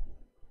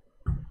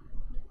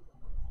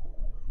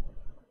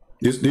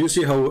 Do you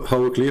see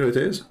how clear it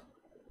is?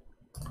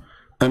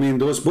 I mean,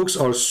 those books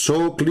are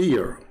so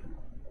clear.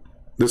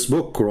 This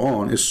book,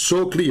 Quran, is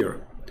so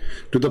clear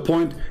to the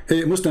point,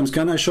 hey, Muslims,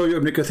 can I show you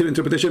Ibn Kathir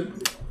interpretation?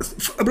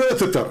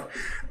 Brother,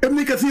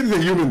 Ibn Kathir is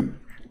a human,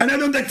 and I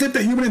don't accept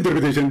the human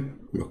interpretation.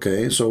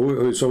 Okay,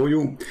 so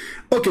you,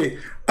 okay,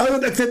 I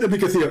don't accept Ibn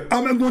Kathir.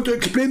 I'm going to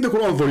explain the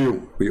Quran for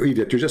you. You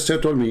idiot, you just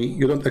told me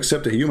you don't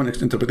accept a human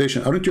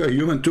interpretation. Aren't you a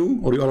human too,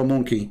 or you are a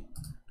monkey?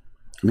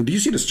 I mean, do you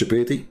see the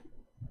stupidity?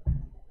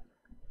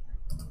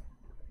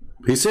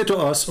 He said to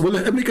us, well,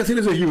 Ibn Kathir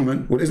is a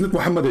human. Well, isn't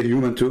Muhammad a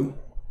human too?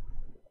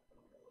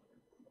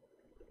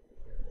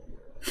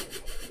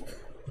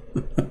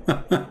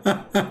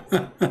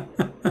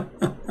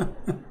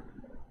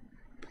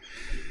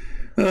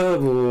 Oh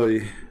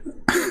boy.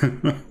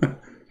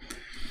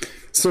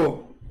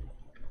 So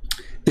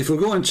if we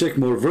go and check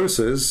more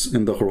verses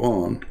in the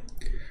Quran,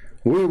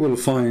 we will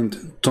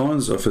find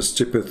tons of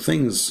stupid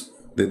things.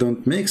 They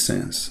don't make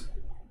sense.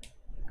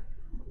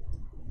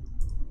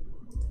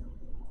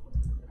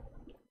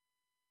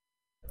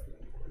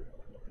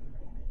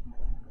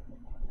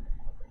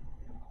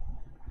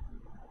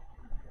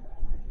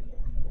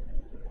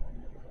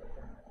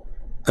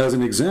 As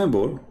an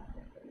example,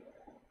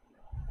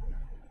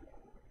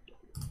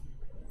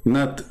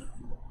 not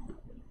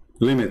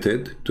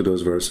limited to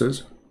those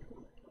verses.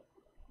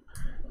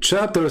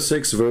 Chapter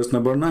 6, verse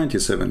number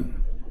 97.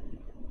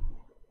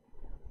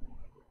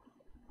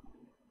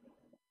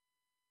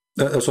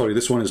 Sorry,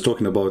 this one is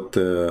talking about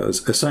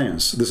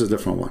science. This is a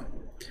different one.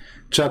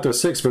 Chapter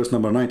 6, verse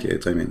number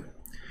 98, I mean.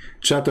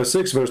 Chapter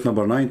 6, verse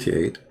number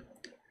 98,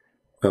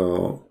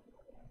 Allah,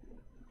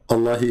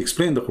 He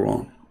explained the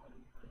Quran.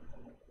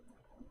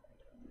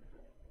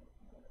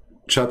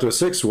 Chapter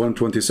 6,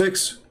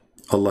 126,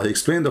 Allah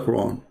explained the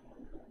Quran.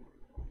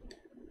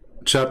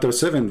 Chapter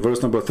 7,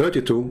 verse number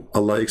 32,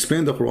 Allah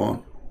explained the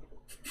Quran.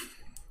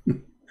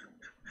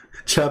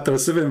 Chapter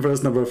 7,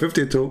 verse number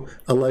 52,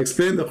 Allah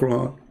explained the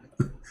Quran.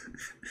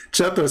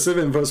 Chapter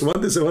 7, verse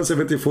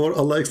 174,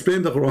 Allah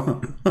explained the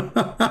Quran.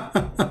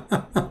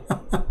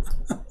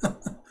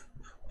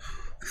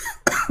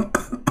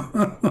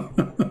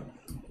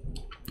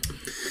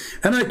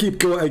 And I keep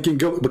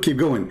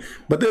going.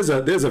 But there's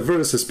a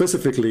verse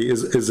specifically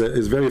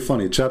is very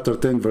funny. Chapter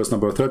 10, verse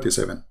number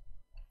 37.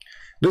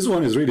 This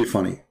one is really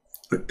funny.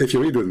 If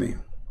you read with me.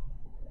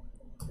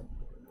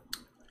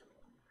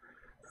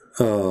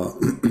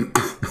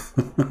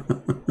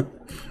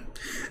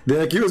 They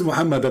accuse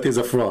Muhammad that he's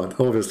a fraud.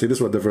 Obviously, this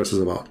is what the verse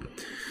is about.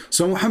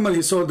 So Muhammad,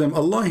 he told them,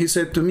 Allah, he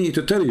said to me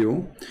to tell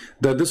you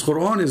that this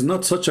Quran is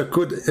not such a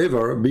could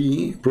ever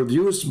be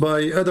produced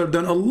by other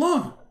than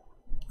Allah.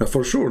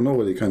 For sure,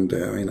 nobody can.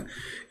 I mean,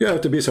 you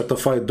have to be a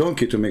certified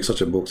donkey to make such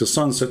a book. The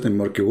sun set in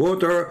murky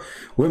water,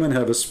 women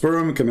have a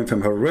sperm coming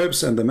from her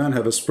ribs, and the man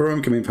have a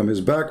sperm coming from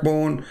his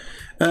backbone,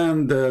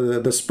 and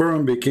the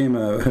sperm became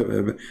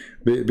a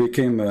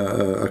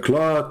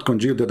clot,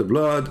 congealed to the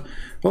blood.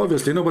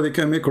 Obviously, nobody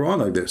can make Quran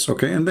like this.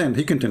 Okay, and then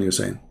he continues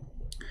saying,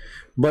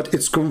 but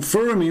it's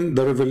confirming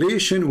the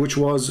revelation which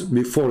was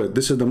before it.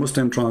 This is the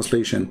Muslim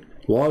translation.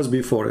 Was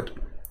before it,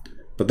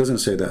 but doesn't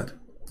say that.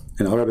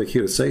 In Arabic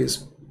here it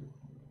says,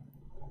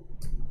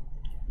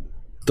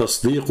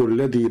 تصديق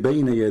الذي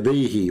بين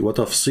يديه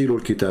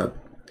وتفصيل الكتاب.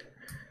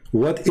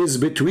 What is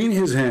between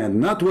his hand,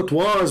 not what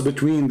was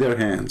between their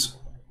hands.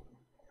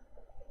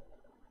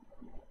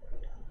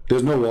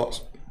 There's no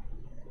was.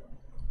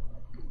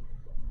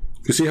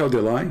 You see how they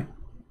lie?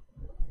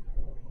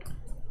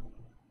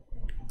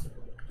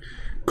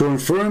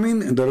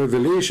 Confirming the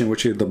revelation,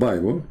 which is the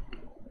Bible,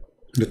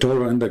 the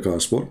Torah and the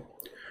Gospel,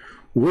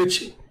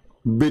 which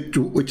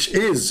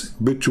is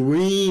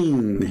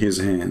between his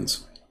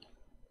hands.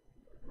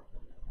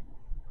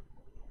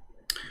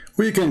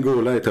 We can go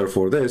later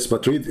for this,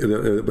 but read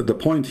the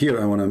point here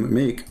I want to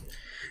make.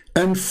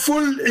 And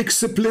full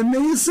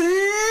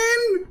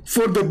explanation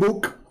for the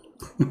book.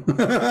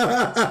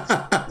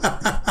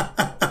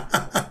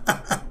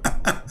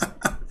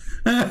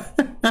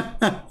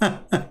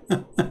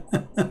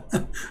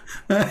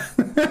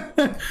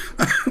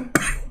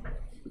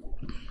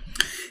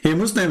 Hey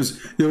Muslims,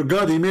 your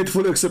God, he made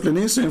full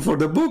explanation for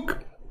the book.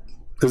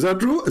 Is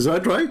that true? Is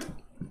that right?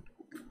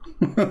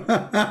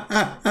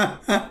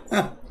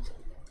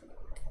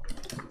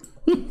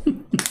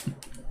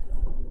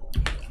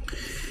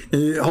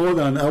 Hold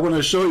on, I want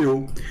to show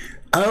you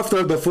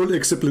after the full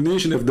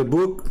explanation of the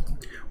book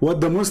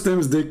what the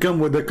Muslims, they come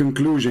with a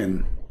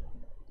conclusion.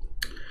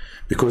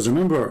 Because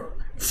remember,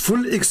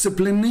 full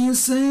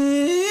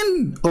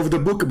explanation of the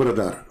book,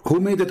 brother. Who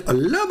made it?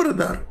 Allah,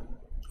 brother.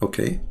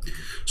 Okay,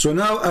 so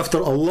now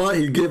after Allah,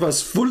 he gave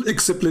us full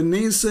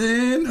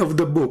explanation of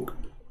the book.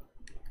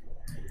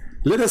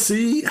 Let us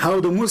see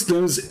how the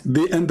Muslims,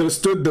 they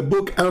understood the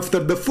book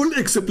after the full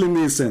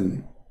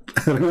explanation.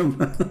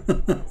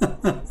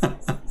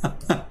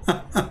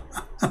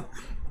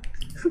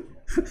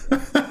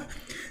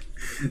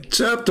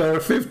 Chapter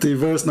 50,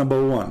 verse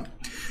number 1.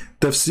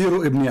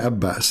 Tafsir Ibn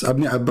Abbas.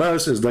 Ibn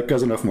Abbas is the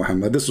cousin of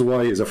Muhammad. This is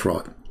why he's a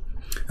fraud.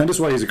 And this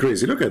is why he's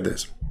crazy. Look at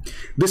this.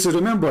 This is,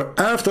 remember,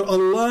 after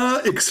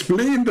Allah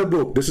explained the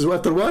book. This is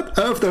after what?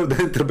 After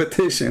the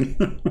interpretation.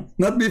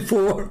 Not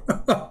before.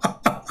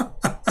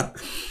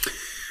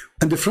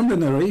 And from the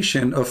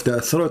narration of the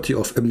authority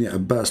of Ibn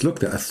Abbas, look,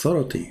 the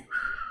authority.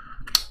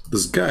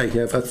 This guy, he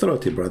have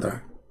authority,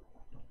 brother.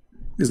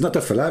 He's not a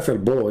falafel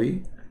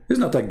boy. He's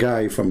not a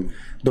guy from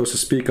those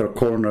speaker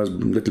corners,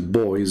 little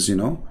boys, you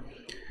know.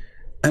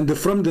 And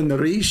from the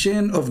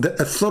narration of the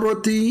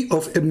authority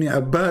of Ibn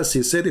Abbas,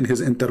 he said in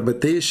his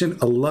interpretation,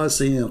 Allah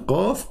saying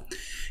Qaf,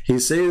 he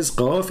says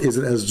Qaf is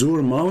an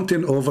azure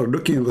mountain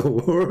overlooking the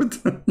world.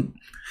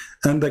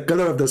 And the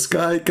color of the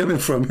sky coming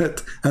from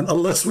it, and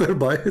Allah swear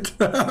by it.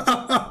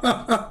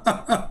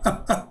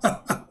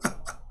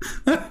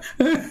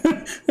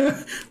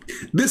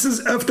 This is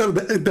after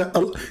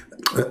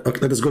okay,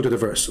 let us go to the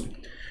verse.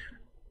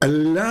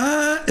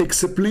 Allah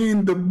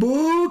explained the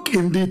book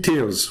in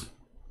details.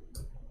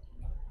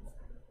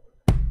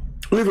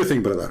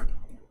 Everything, brother.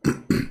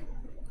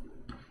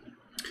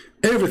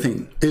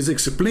 Everything is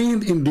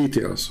explained in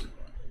details.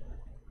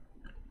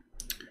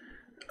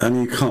 I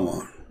mean, come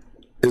on.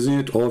 Isn't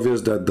it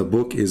obvious that the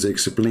book is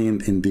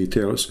explained in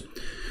details?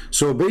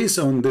 So based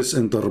on this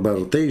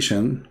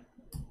interpretation,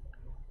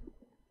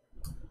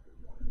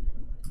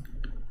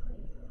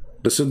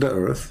 this is the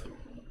earth.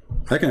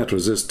 I cannot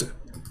resist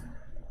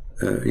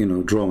you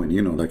know, drawing,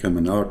 you know, like I'm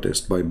an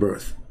artist by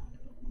birth.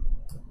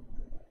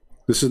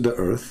 This is the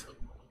earth.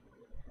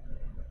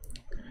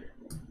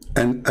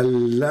 And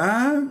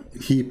Allah,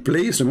 He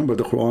placed, remember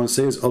the Quran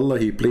says, Allah,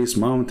 He placed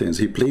mountains.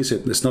 He placed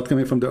it, it's not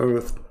coming from the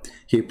earth.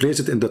 He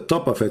placed it in the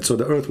top of it so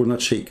the earth will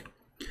not shake.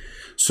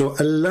 So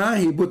Allah,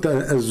 He put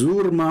an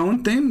azure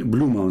mountain,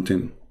 blue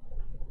mountain.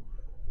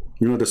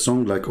 You know the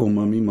song like, oh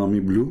mommy, mommy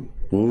blue,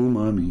 oh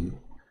mommy.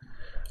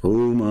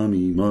 Oh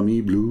mommy,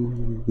 mommy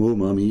blue, oh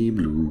mommy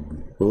blue,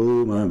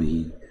 oh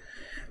mommy.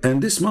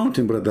 And this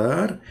mountain,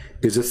 brother,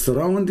 is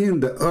surrounding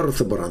the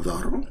earth,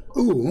 brother.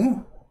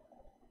 Oh,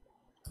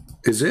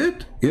 is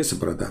it? Yes,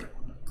 brother.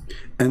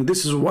 And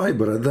this is why,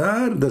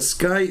 brother, the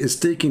sky is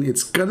taking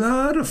its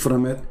color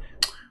from it.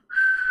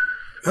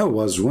 I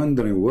was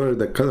wondering where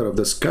the color of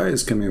the sky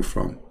is coming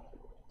from.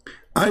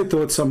 I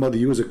thought somebody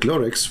used a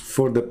Clorox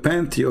for the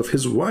panty of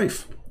his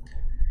wife.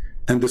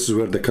 And this is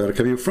where the color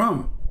coming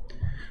from.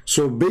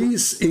 So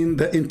based in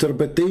the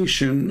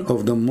interpretation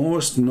of the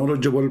most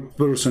knowledgeable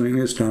person in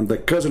Islam, the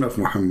cousin of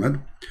Muhammad,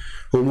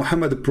 who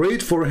Muhammad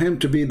prayed for him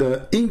to be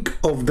the ink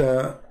of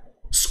the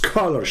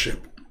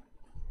scholarship.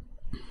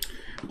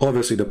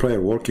 Obviously the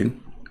prayer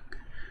working.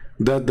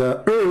 That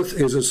the earth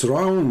is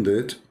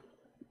surrounded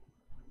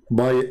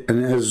by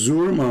an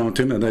azure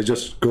mountain, and I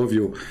just gave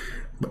you,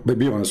 but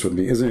be honest with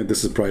me, isn't it?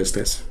 This is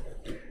priceless.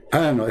 I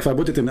don't know, if I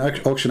put it in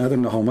auction, I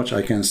don't know how much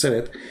I can sell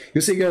it.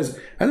 You see, guys,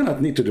 I do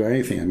not need to do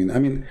anything. I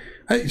mean,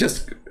 I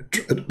just,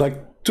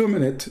 like 2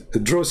 minutes,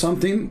 draw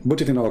something,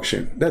 put it in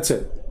auction. That's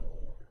it.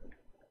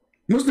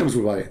 Muslims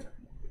will buy it.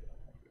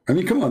 I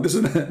mean, come on, this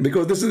is,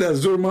 because this is the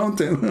Azure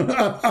Mountain.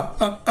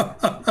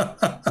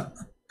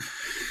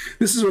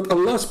 This is what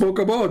Allah spoke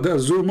about, the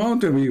Azure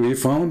Mountain. We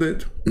found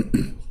it.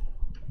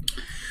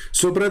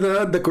 So,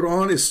 brother, the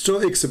Quran is so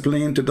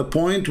explained to the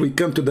point we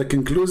come to the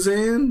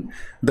conclusion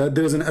that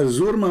there is an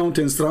azure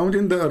mountain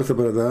surrounding the earth,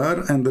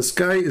 brother, and the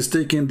sky is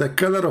taking the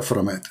color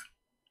from it.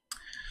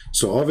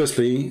 So,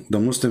 obviously, the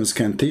Muslims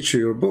can teach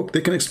you your book.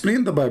 They can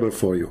explain the Bible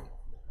for you.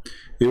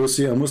 You will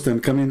see a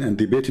Muslim coming and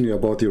debating you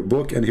about your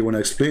book, and he want to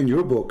explain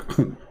your book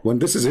when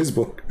this is his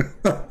book.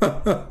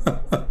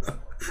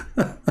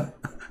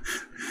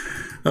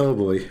 Oh,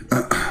 boy.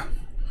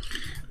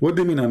 What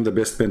do you mean I'm the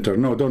best painter?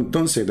 No,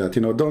 don't say that.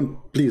 You know,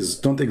 please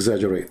don't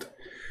exaggerate.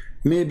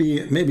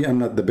 Maybe I'm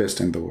not the best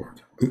in the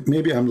world.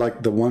 Maybe I'm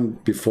like the one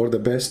before the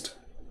best.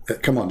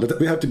 Come on,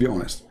 we have to be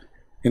honest.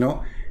 You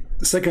know.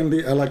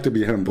 Secondly, I like to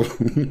be humble.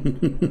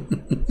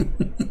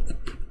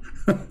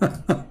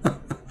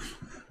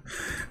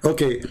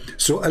 Okay,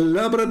 so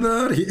Allah,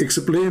 brother, He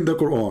explained the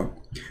Quran,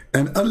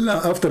 and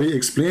Allah, after He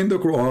explained the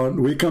Quran,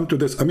 we come to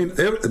this. I mean,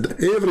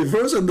 every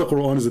verse in the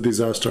Quran is a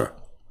disaster.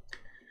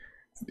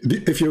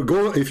 If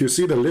you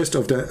see the list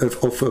of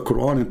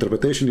Quran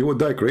interpretation, you would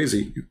die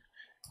crazy.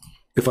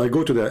 If I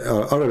go to the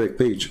Arabic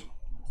page,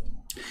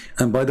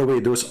 and by the way,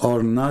 those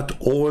are not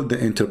all the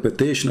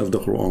interpretation of the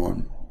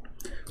Quran.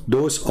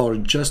 Those are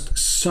just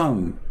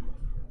some,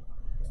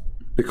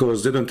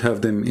 because they don't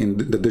have them in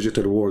the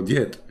digital world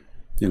yet.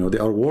 You know, they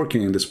are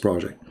working in this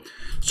project.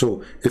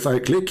 So if I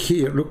click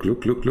here, look, you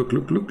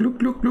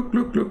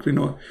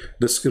know,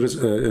 this is,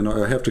 you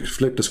know, I have to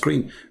flip the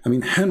screen. I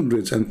mean,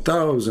 hundreds and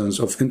thousands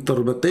of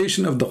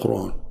interpretation of the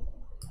Quran,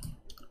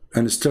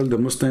 and still the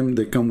Muslim,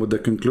 they come with the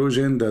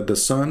conclusion that the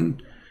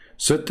sun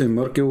set in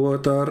murky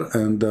water,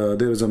 and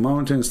there is a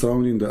mountain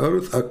surrounding the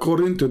earth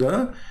according to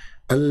the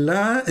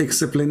Allah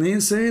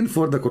explanation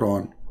for the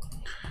Quran.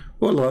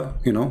 Wallah,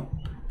 you know,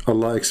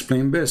 Allah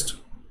explained best.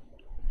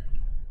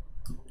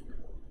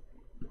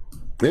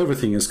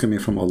 Everything is coming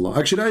from Allah.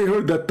 Actually, I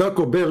heard that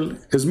Taco Bell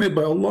is made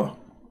by Allah.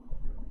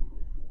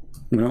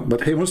 You know,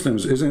 but hey,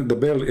 Muslims, isn't the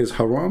bell is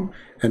haram?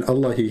 And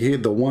Allah, He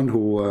hate the one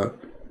who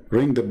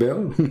ring the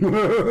bell?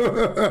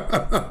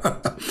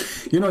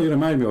 You know, you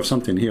remind me of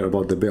something here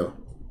about the bell.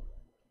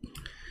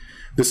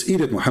 This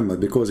idiot Muhammad,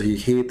 because he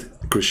hate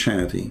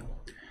Christianity,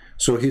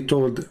 so he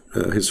told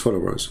his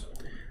followers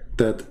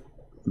that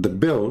the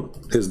bell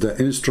is the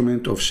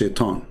instrument of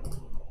Shaitan.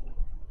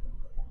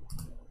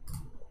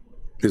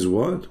 Is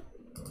what?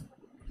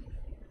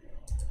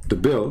 The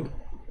bell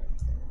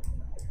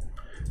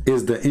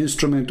is the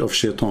instrument of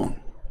Shaitan.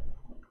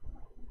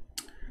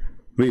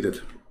 Read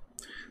it.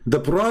 The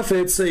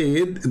Prophet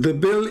said the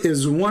bell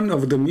is one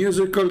of the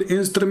musical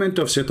instrument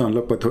of Shaitan.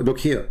 Look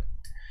here.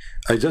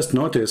 I just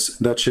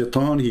noticed that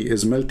Shaitan, he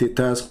is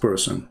multitask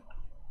person.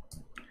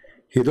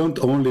 He don't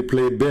only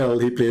play bell,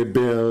 he play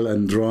bell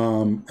and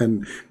drum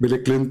and Billy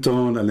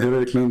Clinton and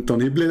Hillary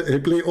Clinton. He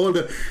play all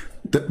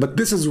but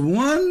this is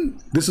one,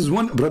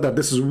 brother,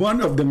 this is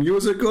one of the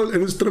musical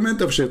instrument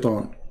of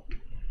Shaitan.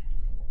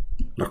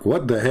 Like,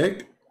 what the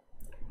heck?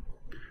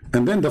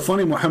 And then the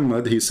funny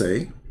Muhammad, he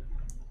say,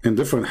 in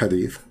different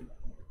hadith,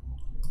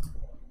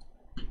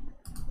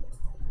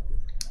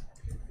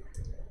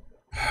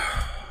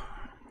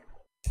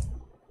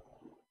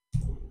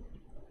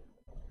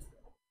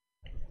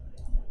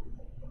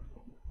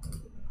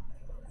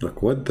 like,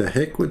 what the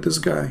heck with this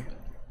guy?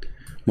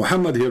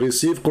 Muhammad, he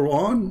received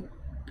Quran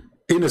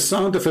in the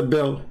sound of a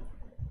bell.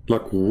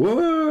 Like,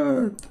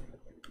 what?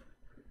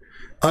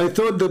 I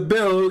thought the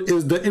bell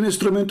is the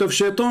instrument of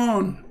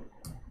shaitan.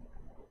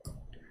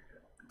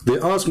 They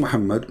asked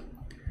Muhammad,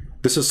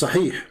 this is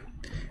sahih,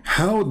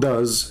 how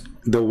does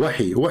the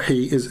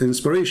wahi is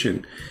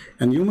inspiration,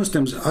 and you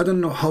Muslims, I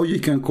don't know how you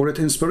can call it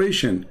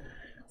inspiration,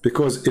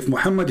 because if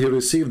Muhammad he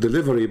received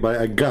delivery by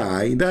a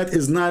guy, that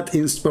is not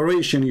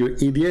inspiration, you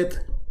idiot.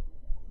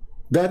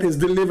 That is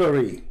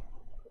delivery.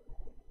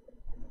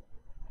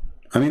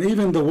 I mean,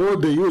 even the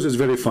word they use is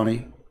very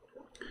funny.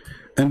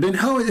 And then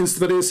how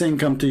inspiration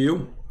come to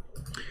you?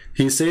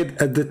 He said,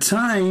 at the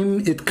time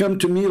it come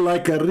to me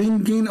like a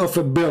ringing of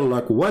a bell.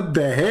 Like, what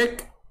the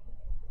heck?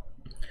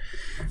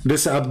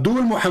 This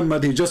Abdul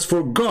Muhammad, he just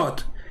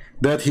forgot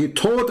that he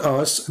taught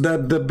us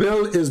that the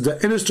bell is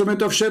the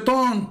instrument of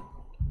shaitan.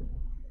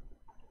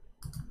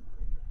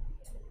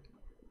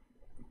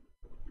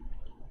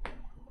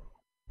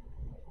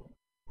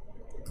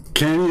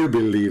 Can you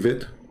believe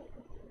it?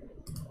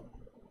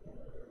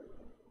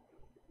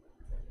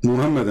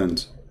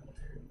 Muhammadans,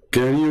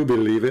 can you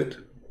believe it?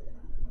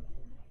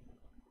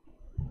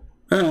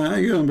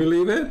 You don't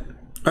believe it?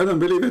 I don't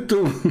believe it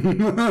too.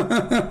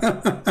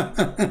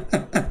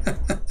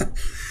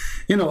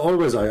 You know,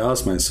 always I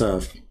ask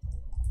myself,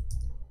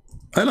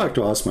 I like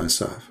to ask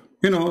myself,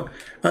 you know,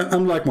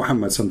 I'm like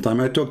Muhammad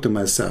sometimes, I talk to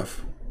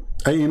myself.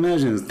 I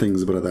imagine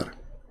things, brother.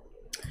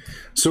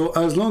 So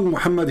as long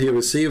Muhammad he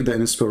received the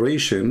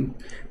inspiration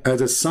as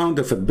a sound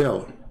of a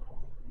bell,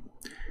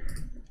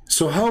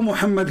 so how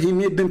Muhammad he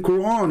made the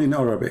Quran in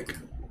Arabic?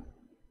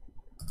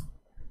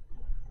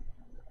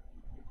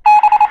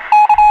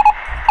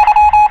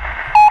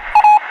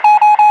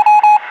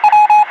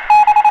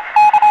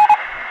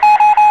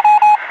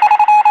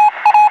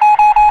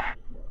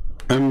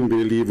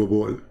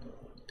 Unbelievable.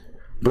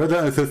 Brother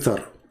and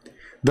sister,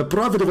 the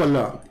Prophet of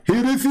Allah, he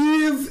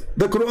received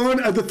the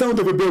Quran at the sound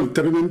of a bell.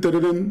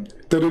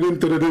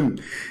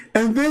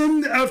 And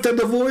then after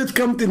the voice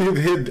comes in his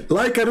head,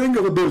 like a ring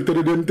of a bell.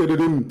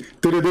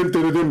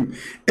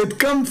 It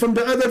comes from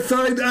the other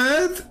side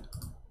as...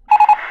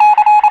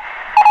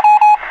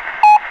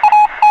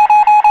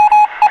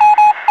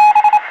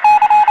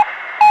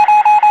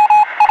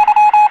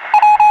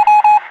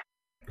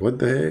 What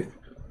the heck?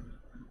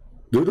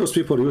 Do those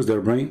people use their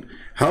brain?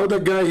 How the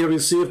guy he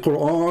received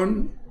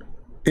Quran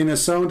in a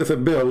sound of a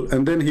bell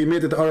and then he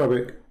made it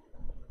Arabic?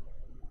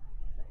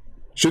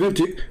 Shouldn't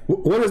he?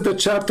 What is the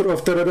chapter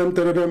of Taradam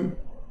Taradam?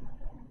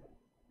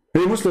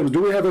 Hey Muslims,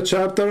 do we have a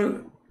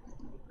chapter?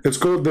 It's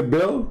called the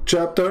bell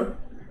chapter,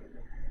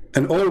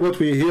 and all what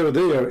we hear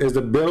there is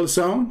the bell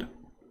sound.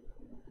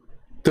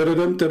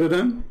 Taradam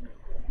Taradam.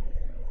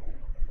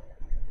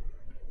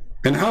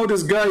 And how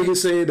this guy he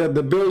say that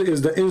the bell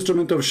is the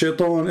instrument of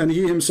shaitan, and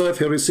he himself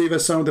he receive a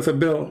sound of a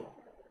bell?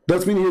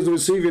 That means he is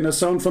receiving a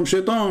sound from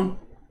shaitan.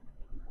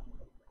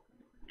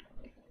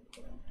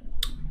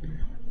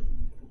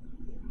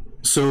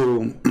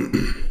 So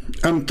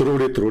I'm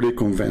truly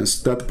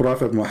convinced that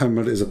Prophet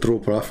Muhammad is a true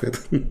prophet.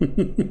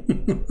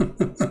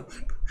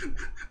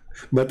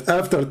 But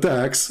after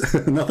tax,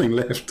 nothing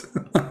left.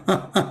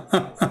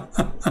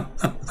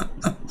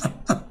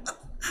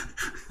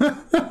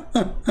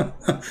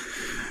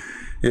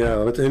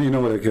 Yeah, but you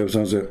know what I kept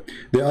on saying?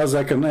 They asked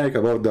Zakir Naik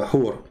about the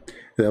hur.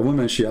 The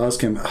woman, she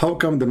asked him, how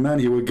come the man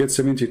he will get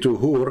 72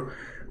 hur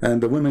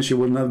and the women she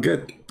will not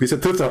get? He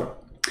said, Twitter.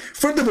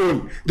 First of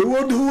all, the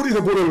word hur is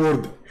a plural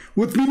word,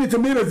 which means it's a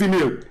male and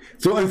female.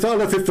 So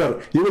inshallah,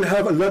 sister, you will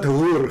have a lot of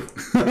hur.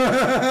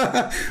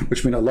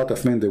 Which means a lot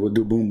of men, they will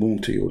do boom boom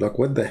to you. Like,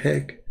 what the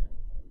heck?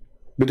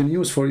 Good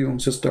news for you,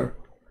 sister.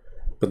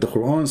 But the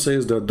Quran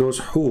says that those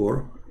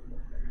hur,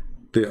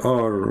 they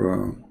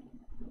are...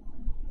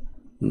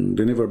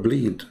 they never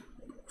bleed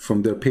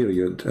from their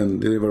period,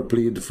 and they never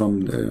bleed from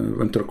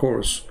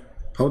intercourse.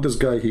 How does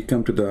guy he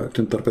come to the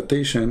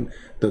interpretation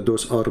that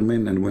those are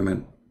men and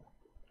women?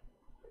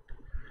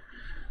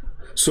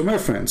 So my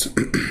friends,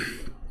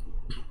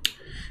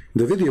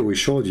 the video we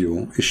showed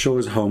you, it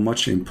shows how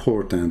much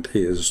important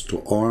it is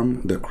to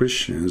arm the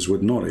Christians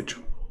with knowledge.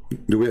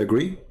 Do we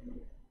agree?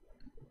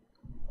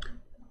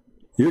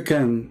 You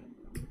can,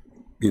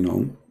 you know,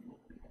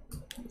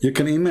 you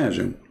can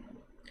imagine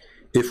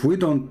if we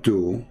don't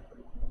do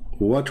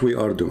what we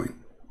are doing,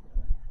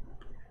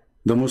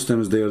 the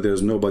Muslims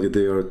there's nobody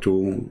there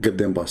to get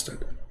them busted.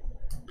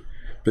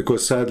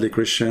 Because sadly,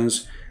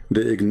 Christians,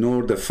 they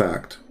ignore the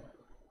fact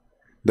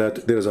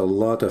that there's a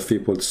lot of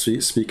people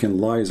speaking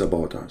lies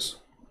about us.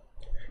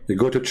 You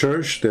go to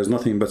church, there's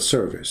nothing but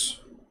service.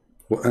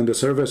 And the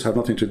service have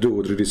nothing to do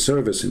with really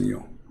service in you.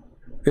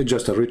 It's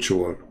just a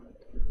ritual.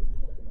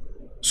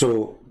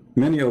 So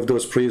many of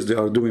those priests, they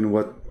are doing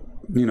what,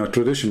 you know,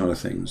 traditional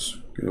things.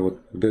 You know,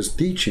 there's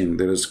teaching,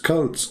 there is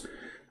cults,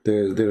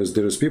 there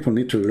is people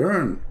need to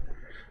learn.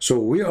 So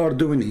we are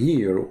doing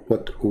here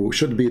what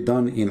should be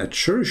done in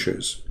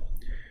churches,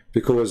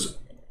 because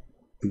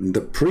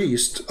the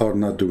priests are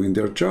not doing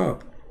their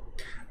job.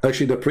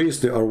 Actually, the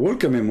priests, they are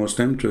welcoming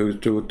Muslims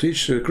to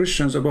teach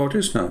Christians about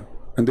Islam,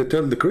 and they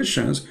tell the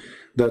Christians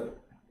that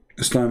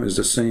Islam is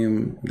the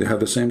same, they have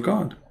the same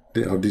God.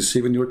 They are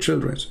deceiving your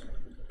children.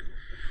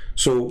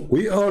 So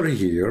we are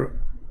here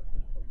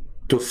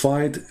to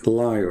fight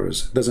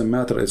liars. Doesn't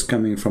matter it's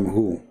coming from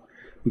who.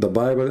 The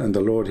Bible and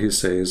the Lord, he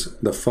says,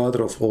 the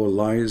father of all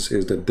lies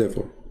is the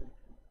devil.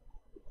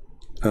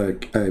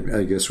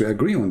 I guess we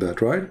agree on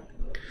that, right?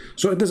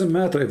 So it doesn't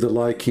matter if the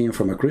lie came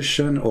from a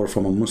Christian or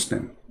from a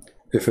Muslim,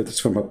 if it's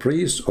from a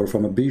priest or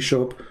from a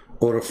bishop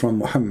or from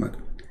Muhammad.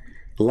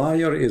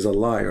 Liar is a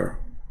liar.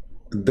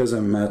 It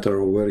doesn't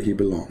matter where he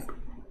belongs.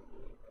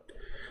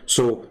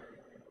 So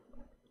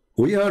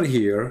we are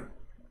here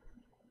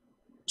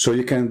so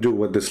you can do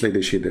what this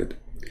lady she did.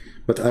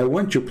 But I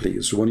want you,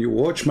 please, when you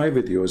watch my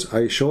videos,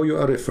 I show you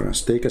a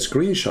reference, take a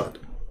screenshot,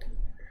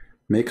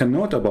 make a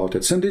note about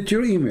it, send it to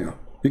your email.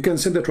 You can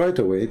send it right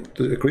away,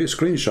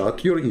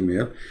 screenshot your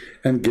email,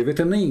 and give it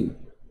a name,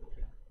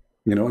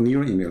 you know, in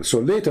your email. So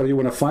later you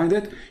want to find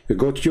it, you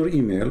go to your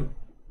email,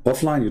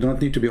 offline, you don't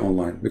need to be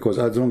online, because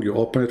as long as you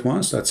open it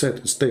once, that's it,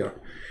 it's there.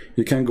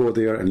 You can go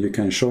there and you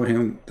can show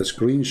him the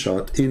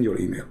screenshot in your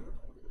email.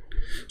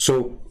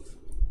 So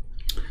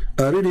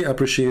I really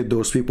appreciate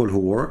those people who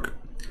work.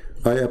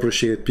 I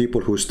appreciate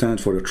people who stand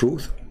for the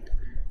truth.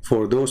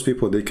 For those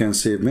people, they can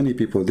save many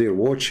people there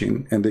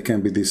watching, and they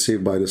can be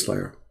deceived by this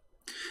liar.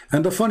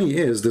 And the funny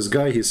is, this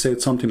guy, he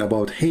said something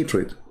about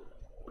hatred.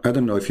 I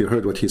don't know if you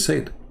heard what he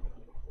said.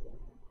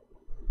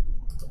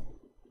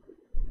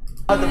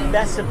 Are the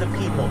best of the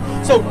people.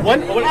 So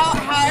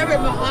however,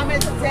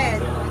 Muhammad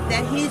said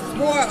that he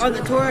swore on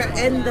the Torah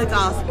and the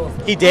Gospels.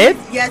 He did?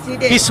 Yes, he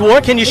did. He swore?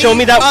 Can you show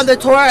me that? On the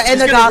Torah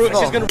and the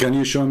Gospel. Can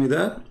you show me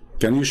that?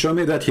 Can you show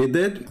me that he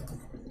did?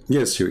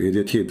 Yes, you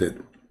idiot, he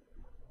did.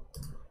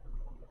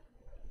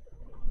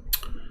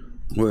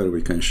 Where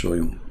we can show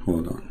you?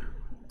 Hold on.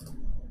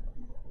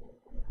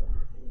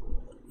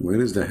 Where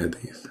is the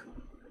hadith?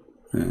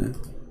 And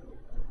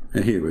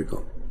here we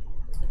go.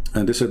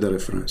 And this is the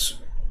reference.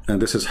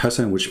 And this is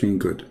Hassan, which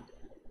means good.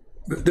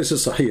 But this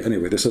is Sahih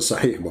anyway. This is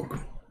Sahih book.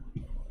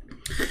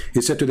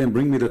 He said to them,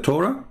 bring me the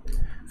Torah.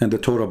 And the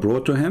Torah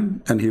brought to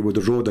him. And he would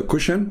draw the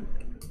cushion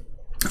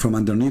from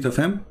underneath of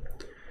him.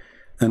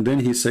 And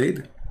then he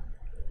said,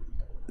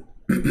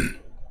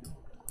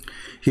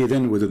 he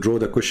then would draw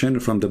the cushion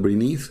from the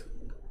beneath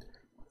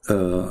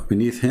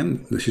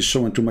him. He's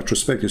showing too much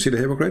respect. You see the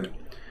hypocrite?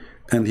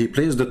 And he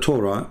placed the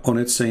Torah on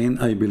it, saying,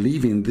 I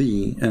believe in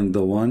thee and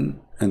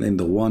in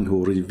the one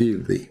who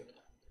revealed thee.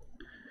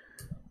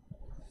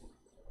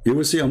 You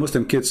will see a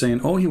Muslim kid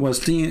saying, oh, he was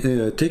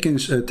taking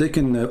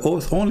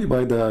oath only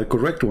by the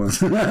correct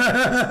ones.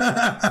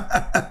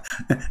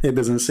 It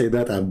doesn't say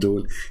that,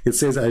 Abdul. It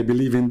says, I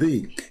believe in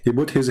thee. He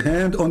put his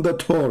hand on the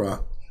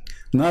Torah,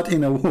 not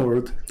in a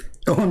word,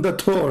 on the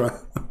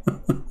Torah.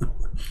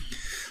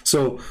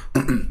 So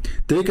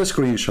take a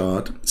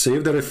screenshot,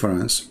 save the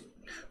reference.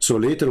 So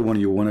later when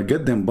you want to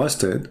get them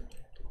busted,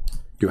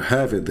 you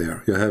have it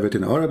there. You have it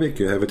in Arabic,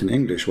 you have it in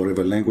English,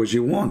 whatever language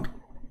you want.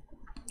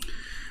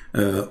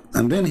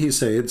 And then he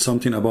said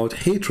something about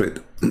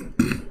hatred.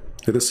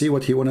 Let us see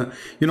what he wanna,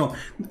 you know,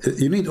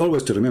 you need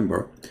always to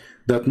remember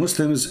that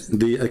Muslims,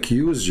 they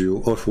accuse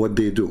you of what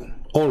they do,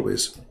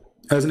 always.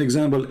 As an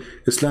example,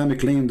 Islam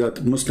claim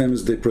that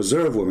Muslims, they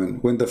preserve women,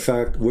 when the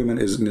fact women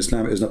in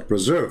Islam is not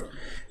preserved.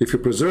 If you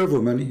preserve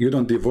women, you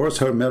don't divorce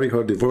her, marry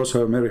her, divorce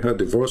her, marry her,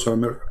 divorce her,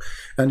 marry her,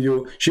 and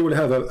she will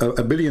have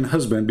a billion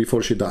husbands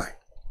before she die.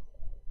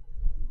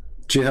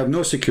 She have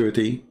no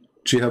security,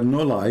 she have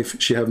no life,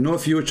 she have no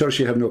future,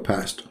 she have no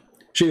past.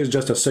 She is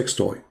just a sex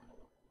toy.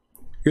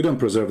 You don't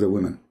preserve the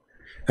women.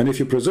 And if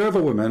you preserve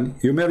a woman,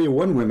 you marry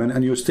one woman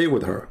and you stay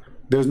with her.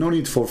 There's no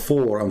need for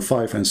 4 and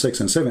 5 and 6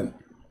 and 7.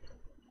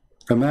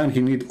 A man,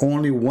 he need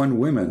only one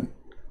woman.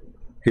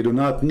 He do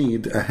not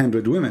need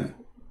 100 women.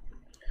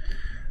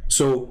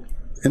 So,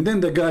 and then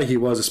the guy, he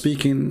was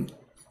speaking,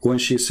 when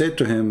she said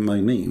to him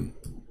my name,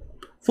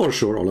 for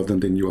sure all of them,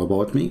 they knew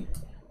about me,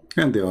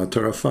 and they are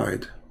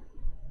terrified.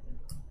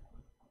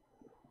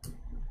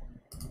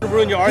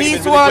 Ruin your argument.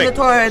 He swore on the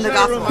Torah and the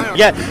Gospel.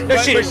 Yeah,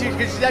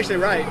 she's actually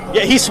right.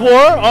 Yeah, he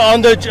swore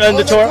on the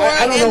Torah.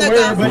 I don't know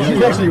where, but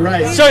she's actually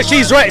right. So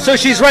she's right. So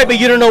she's right, but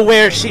you don't know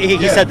where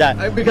he said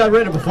that. We got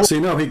read it before. See,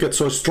 now he gets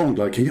so strong,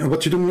 like,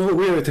 but you don't know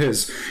where it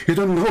is. You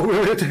don't know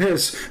where it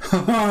is.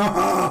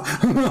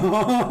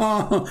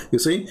 You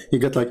see, he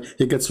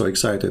gets so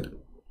excited.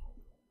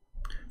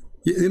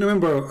 You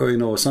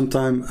remember,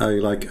 sometime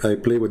I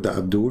play with the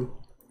Abdul.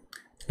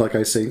 Like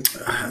I say,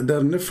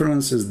 the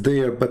reference is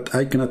there, but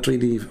I cannot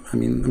really,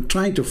 I'm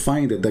trying to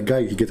find it. The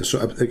guy, he gets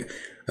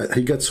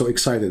so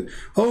excited.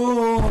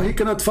 Oh, he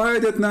cannot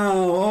find it now.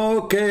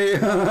 Okay.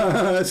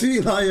 See,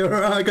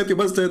 liar, I got you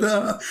busted.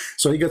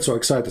 So he gets so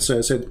excited. So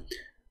I said,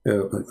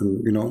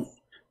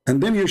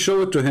 and then you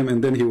show it to him,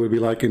 and then he will be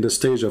like in the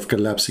stage of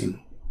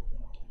collapsing.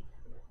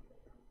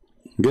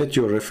 Get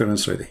your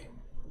reference ready.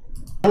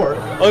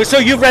 Oh, so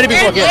you've read it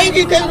before? And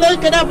you can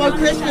look it up on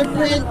Christian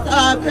Prince.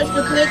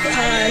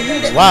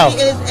 Wow. He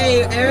is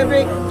an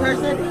Arabic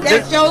person.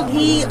 That shows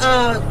he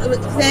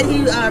said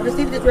he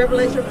received this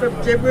revelation from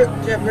Gabriel.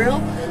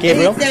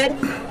 Gabriel? He said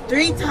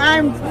 3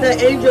 times the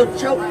angel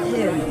choked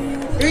him.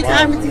 3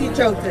 times he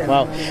choked him.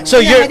 Wow. So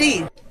you're...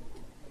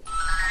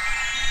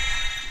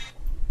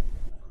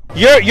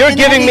 You're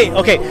giving me,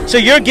 okay, so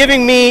you're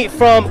giving me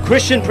from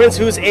Christian Prince,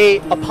 who's a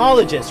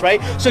apologist,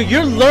 right? So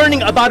you're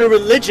learning about a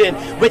religion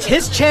which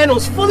his channel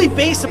is fully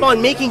based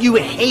upon making you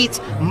hate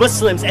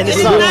Muslims and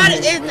Islam.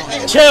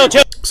 Chill.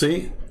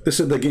 See, this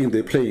is the game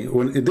they play.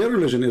 When their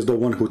religion is the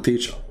one who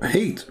teach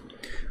hate.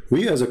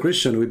 We as a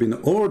Christian, we've been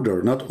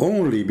ordered, not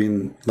only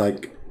been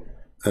like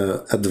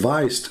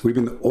advised, we've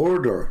been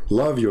ordered,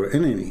 love your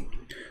enemy.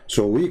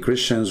 So we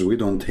Christians, we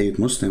don't hate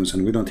Muslims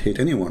and we don't hate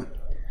anyone.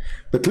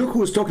 But look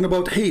who's talking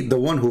about hate, the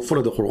one who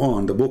followed the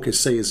Quran. The book, it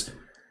says,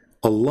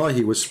 Allah,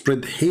 he will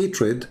spread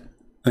hatred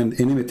and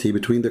enmity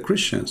between the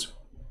Christians.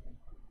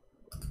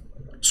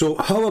 So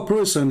how a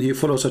person, he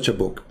follows such a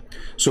book?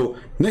 So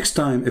next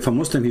time, if a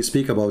Muslim, he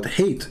speak about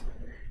hate,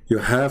 you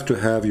have to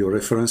have your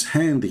reference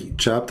handy.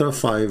 Chapter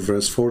 5,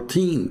 verse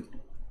 14.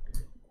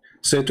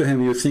 Say to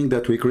him, you think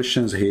that we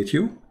Christians hate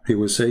you? He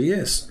will say,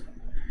 yes.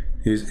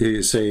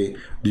 He say,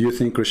 do you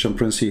think Christian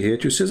Prince, he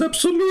hate you? He says,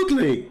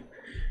 absolutely.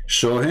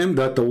 Show him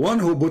that the one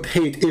who put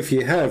hate, if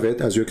he have it,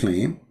 as you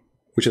claim,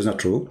 which is not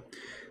true,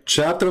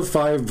 chapter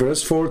 5,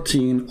 verse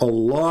 14,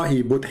 Allah,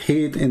 he put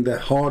hate in the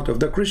heart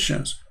of the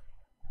Christians.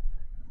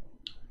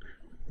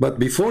 But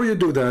before you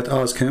do that,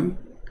 ask him,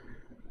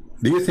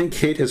 do you think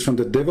hate is from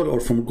the devil or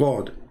from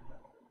God?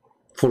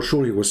 For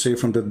sure, he will say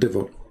from the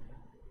devil.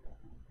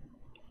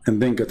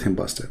 And then get him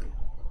busted.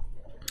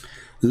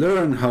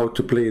 Learn how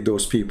to play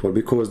those people,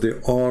 because they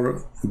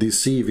are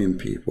deceiving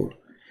people.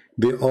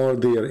 They are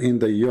there in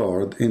the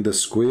yard, in the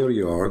square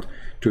yard,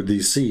 to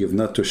deceive,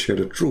 not to share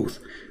the truth.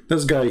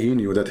 This guy, he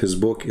knew that his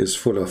book is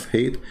full of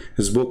hate.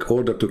 His book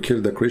ordered to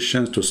kill the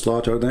Christians, to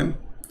slaughter them,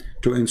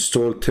 to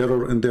install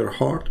terror in their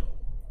heart.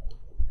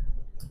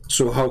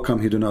 So how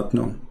come he do not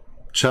know?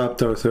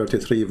 Chapter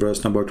 33,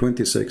 verse number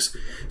 26,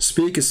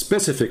 speak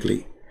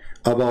specifically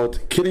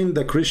about killing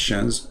the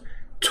Christians,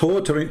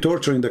 torturing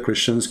the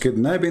Christians,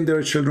 kidnapping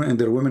their children and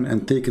their women,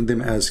 and taking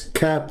them as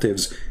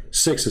captives,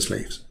 sex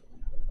slaves.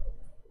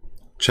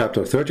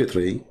 Chapter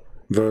 33,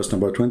 verse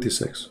number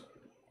 26.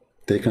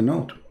 Take a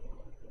note.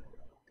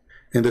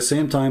 In the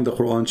same time, the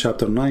Quran,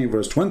 chapter 9,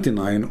 verse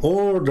 29,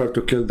 order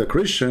to kill the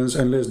Christians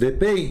unless they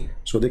pay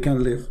so they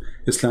can live.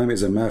 Islam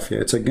is a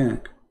mafia, it's a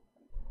gang.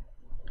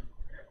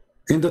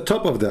 In the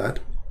top of that,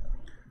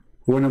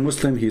 when a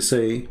Muslim, he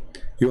say,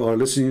 you are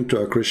listening to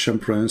a Christian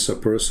Prince, a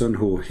person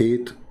who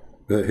hate,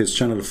 his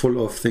channel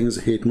full of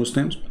things, hate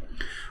Muslims.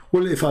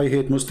 Well, if I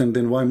hate Muslim,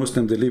 then why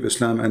Muslims, they leave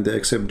Islam and they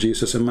accept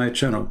Jesus in my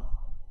channel?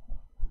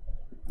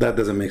 That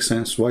doesn't make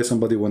sense. Why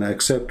somebody want to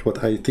accept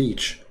what I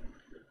teach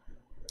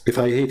if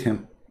I hate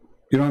him?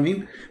 You know what I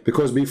mean?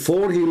 Because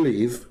before he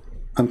leave,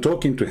 I'm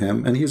talking to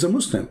him and he's a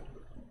Muslim.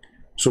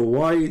 So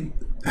why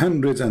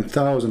hundreds and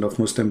thousands of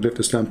Muslims left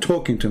Islam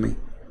talking to me?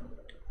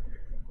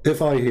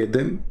 If I hate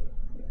them,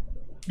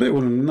 they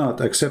will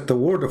not accept a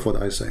word of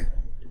what I say.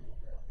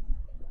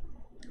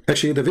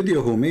 Actually, the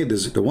video who made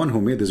this, the one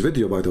who made this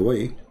video, by the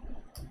way,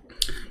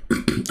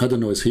 I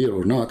don't know is here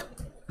or not.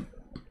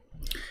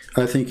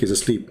 I think he's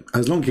asleep.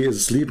 As long as he is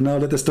asleep now,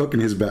 let us talk in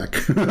his back.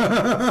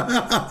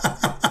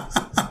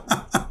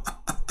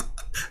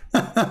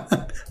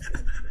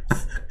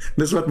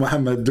 This is what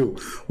Muhammad do.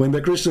 When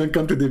the Christian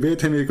come to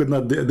debate him, he could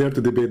not dare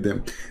to debate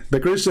them. The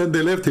Christian,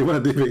 they left, he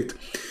want to debate.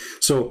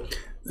 So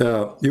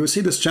you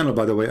see this channel,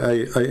 by the way.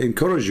 I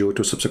encourage you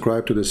to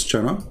subscribe to this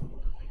channel.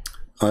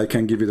 I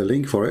can give you the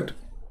link for it.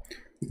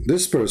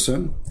 This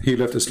person, he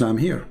left Islam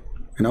here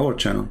in our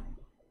channel,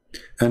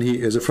 and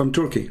he is from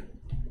Turkey.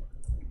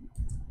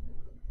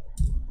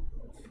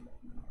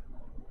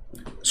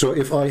 So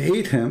if I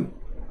hate him,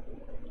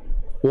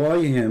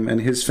 why him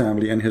and his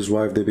family and his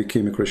wife, they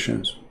became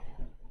Christians?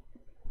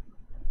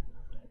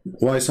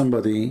 Why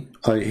somebody,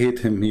 I hate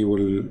him, he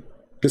will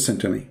listen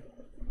to me?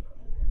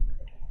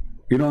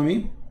 You know what I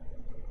mean?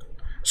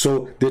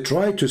 So they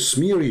try to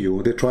smear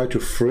you, they try to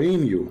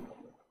frame you.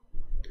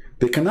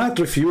 They cannot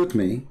refute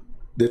me.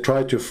 They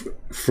try to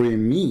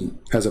frame me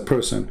as a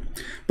person.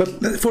 But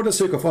for the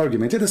sake of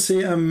argument, let us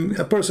say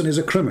a person is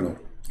a criminal.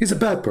 He's a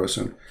bad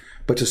person.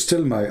 But it's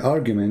still my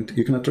argument,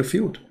 you cannot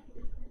refute.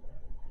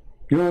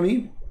 You know what I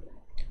mean?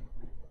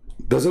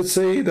 Does it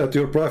say that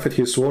your prophet,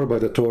 he swore by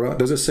the Torah?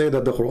 Does it say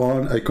that the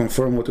Quran, I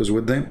confirm what is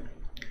with them?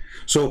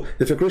 So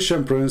if a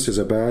Christian Prince is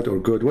a bad or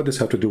good, what does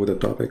this have to do with the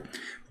topic?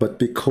 But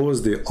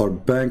because they are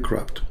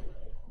bankrupt,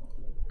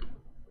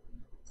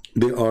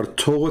 they are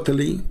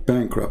totally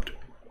bankrupt.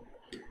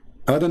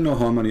 I don't know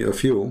how many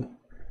of you,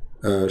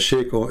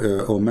 Sheikh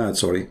Omad,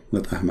 sorry,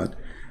 not Ahmad,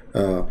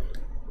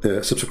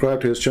 subscribe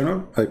to his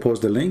channel. I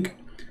post the link,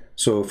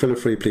 so feel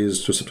free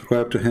please to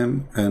subscribe to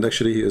him. And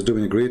actually he is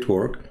doing great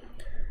work,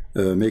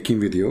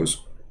 making videos,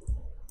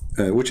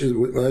 which is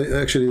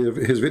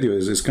actually his video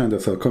is kind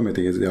of a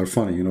comedy. They are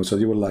funny, you know, so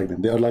you will like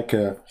them. They are like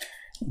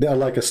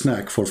a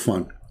snack for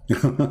fun.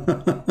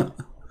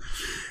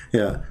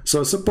 Yeah,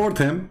 so support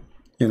him,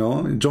 you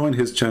know, join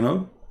his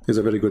channel. He's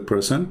a very good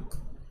person,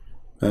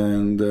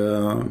 and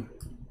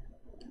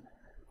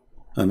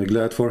I'm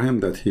glad for him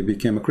that he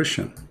became a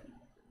Christian.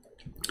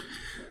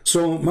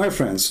 So my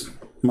friends,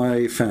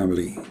 my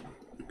family,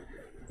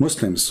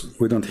 Muslims,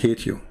 we don't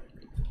hate you.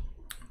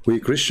 We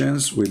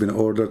Christians, we've been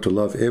ordered to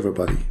love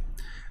everybody.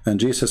 And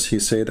Jesus, he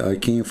said, I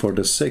came for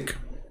the sick.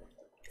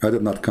 I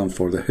did not come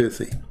for the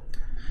healthy.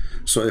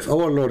 So if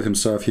our Lord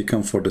himself, he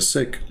come for the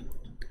sick,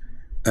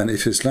 and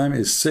if Islam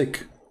is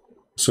sick,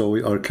 so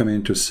we are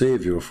coming to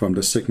save you from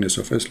the sickness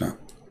of Islam.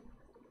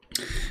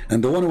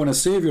 And the one who want to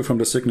save you from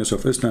the sickness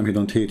of Islam, he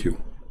don't hate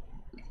you.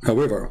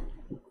 However,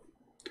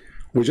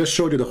 we just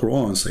showed you the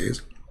Quran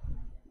says,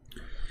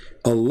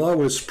 Allah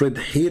will spread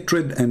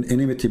hatred and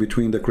enmity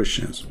between the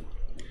Christians.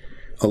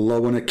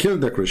 Allah want to kill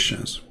the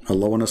Christians.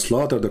 Allah want to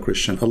slaughter the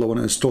Christians. Allah want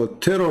to install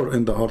terror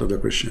in the heart of the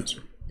Christians.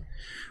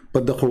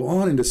 But the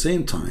Quran in the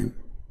same time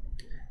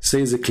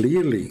says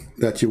clearly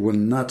that you will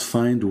not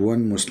find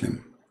one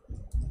Muslim,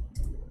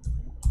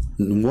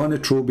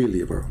 one true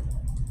believer.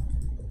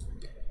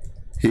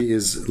 He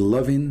is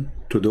loving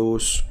to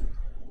those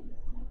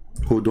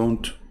who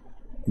don't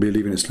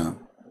believe in Islam.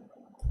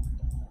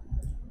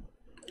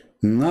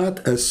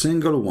 Not a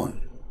single one.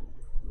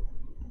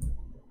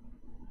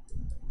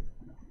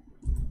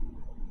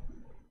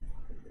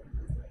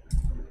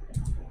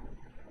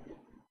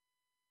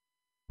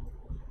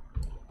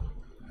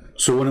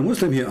 So when a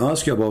Muslim he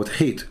asks you about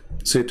hate,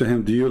 say to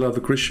him, do you love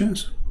the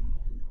Christians?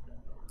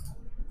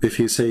 If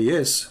he say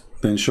yes,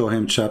 then show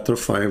him chapter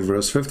 5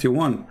 verse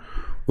 51,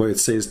 where it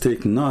says,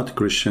 take not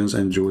Christians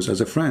and Jews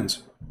as a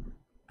friends.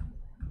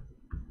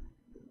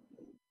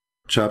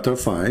 Chapter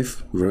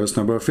 5 verse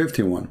number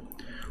 51.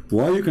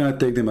 Why you cannot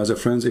take them as a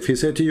friends? If he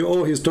said to you,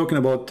 oh, he's talking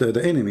about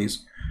the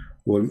enemies,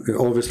 well,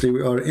 obviously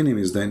we are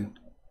enemies then,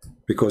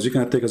 because you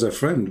cannot take as a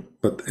friend.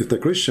 But if the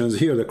Christians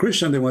here, the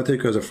Christian, they want to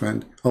take you as a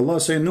friend, Allah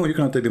is saying, no, you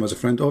cannot take them as a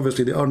friend.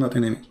 Obviously they are not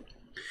enemies.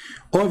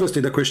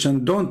 Obviously the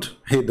Christian don't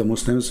hate the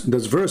Muslims.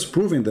 There's verse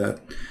proving that,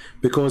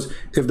 because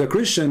if the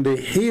Christian, they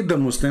hate the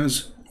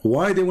Muslims,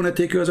 why they want to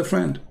take you as a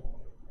friend?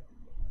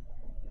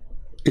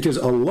 It is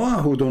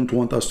Allah who don't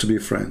want us to be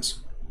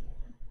friends.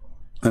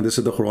 And this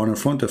is the Quran in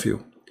front of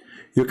you.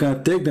 You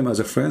cannot take them as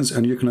a friends,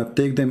 and you cannot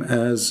take them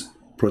as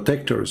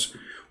protectors,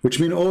 which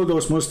mean all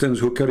those Muslims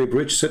who carry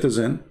British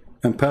citizen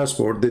and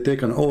passport, they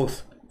take an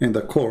oath in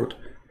the court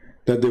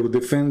that they will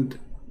defend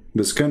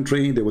this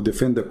country, they will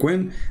defend the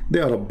Queen. They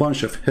are a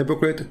bunch of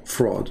hypocrite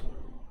fraud,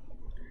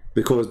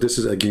 because this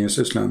is against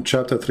Islam.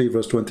 Chapter 3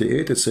 verse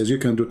 28, it says you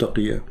can do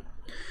taqiyya.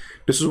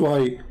 This is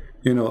why,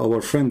 you know,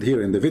 our friend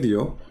here in the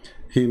video,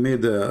 he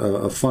made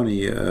a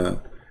funny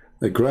a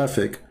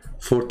graphic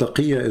for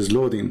taqiyya is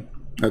loading.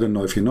 I don't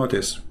know if you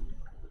notice.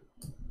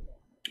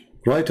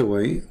 Right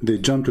away, they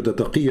jump to the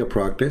taqiyya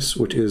practice,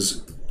 which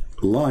is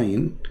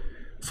lying,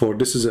 for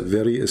this is a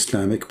very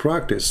Islamic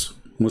practice.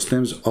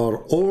 Muslims are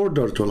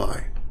ordered to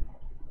lie,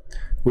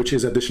 which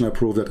is additional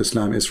proof that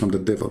Islam is from the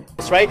devil.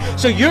 Right?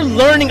 So you're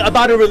learning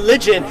about a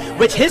religion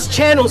which his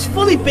channel is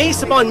fully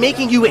based upon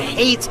making you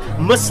hate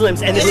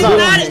Muslims and Islam.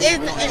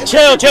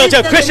 Chill.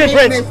 Christian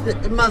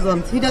Prince.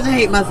 Muslims. He doesn't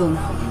hate Muslims.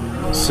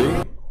 See,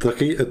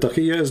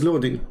 taqiyya is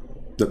loading.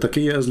 The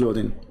taqiyya is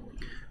loading,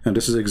 and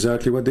this is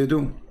exactly what they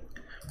do.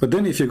 But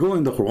then if you go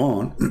in the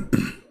Quran,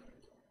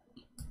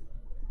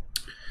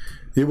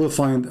 you will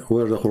find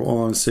where the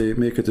Quran say,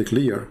 make it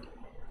clear.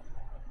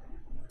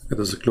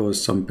 Let us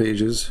close some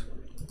pages.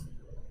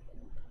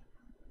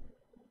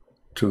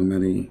 Too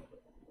many.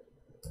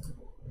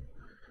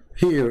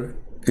 Here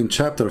in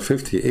chapter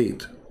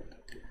 58,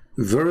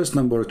 verse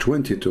number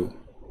 22,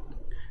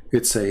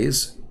 it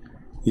says,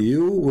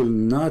 you will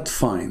not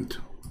find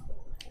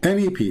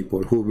any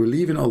people who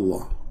believe in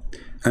Allah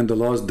and the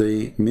last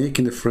day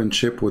making a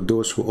friendship with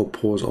those who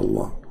oppose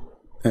Allah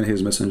and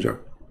his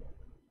messenger.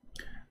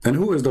 And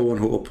who is the one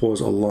who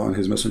opposes Allah and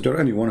his messenger?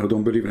 Anyone who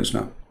don't believe in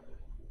Islam.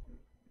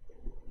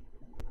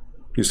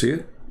 You see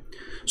it?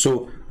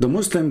 So the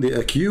Muslim, they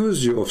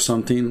accuse you of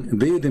something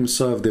they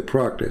themselves they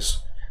practice.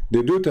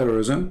 They do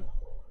terrorism,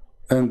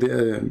 and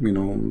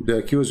they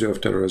accuse you of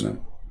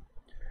terrorism.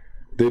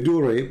 They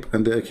do rape,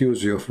 and they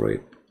accuse you of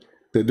rape.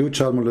 They do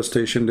child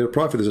molestation. Their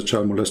prophet is a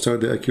child molester.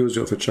 They accuse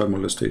you of a child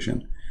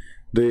molestation.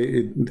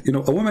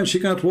 A woman,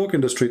 she cannot walk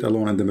in the street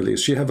alone in the Middle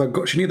East. She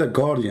need a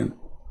guardian.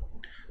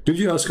 Did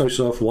you ask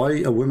yourself why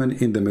a woman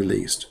in the Middle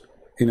East,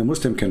 in a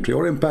Muslim country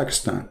or in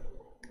Pakistan,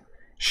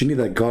 she need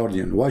a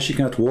guardian? Why she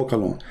cannot walk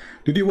alone?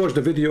 Did you watch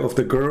the video of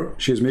the girl?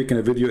 She's making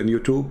a video on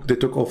YouTube. They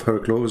took off her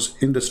clothes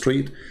in the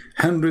street.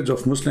 Hundreds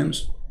of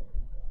Muslims.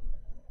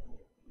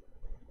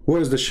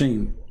 Where is the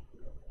shame?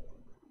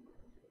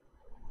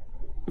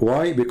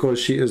 Why? Because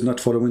she is not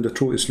following the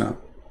true Islam.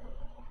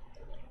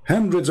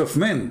 Hundreds of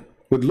men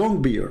with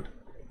long beard,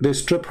 they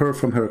strip her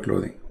from her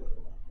clothing.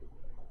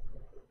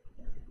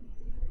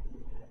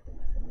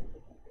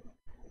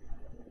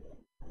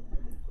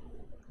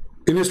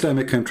 In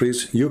Islamic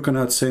countries, you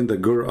cannot send a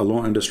girl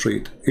alone in the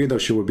street. Either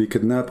she will be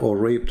kidnapped or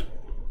raped.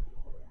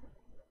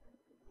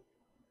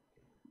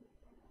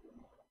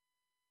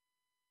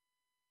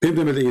 In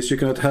the Middle East, you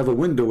cannot have a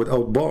window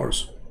without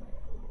bars.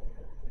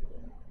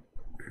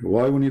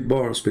 Why we need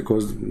bars?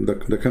 Because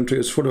the country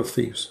is full of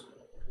thieves.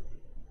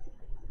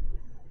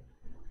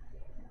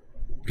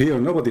 Here,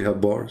 nobody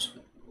have bars.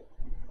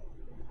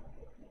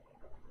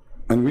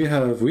 And we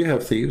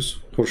have thieves.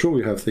 For sure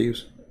we have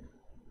thieves.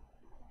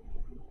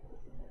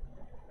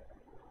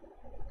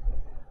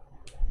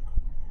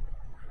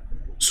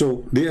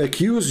 So they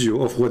accuse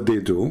you of what they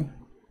do,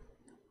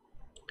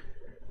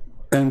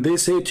 and they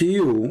say to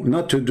you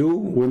not to do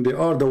when they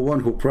are the one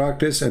who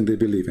practice and they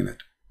believe in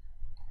it.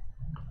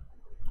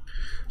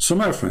 So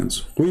my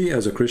friends, we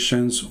as a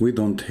Christians, we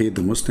don't hate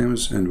the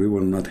Muslims, and we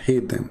will not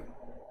hate them,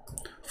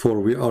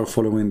 for we are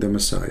following the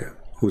Messiah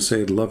who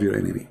said, love your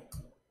enemy.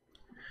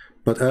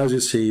 But as you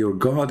see, your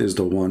God is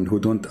the one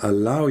who don't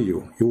allow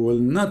you. You will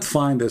not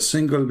find a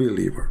single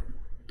believer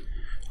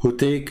who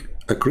take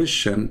a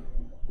Christian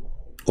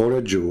or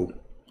a Jew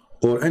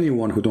or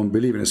anyone who don't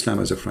believe in Islam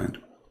as a friend.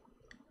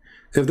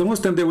 If the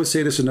Muslim, they will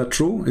say this is not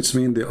true, it's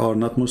mean they are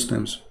not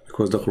Muslims,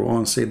 because the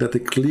Quran said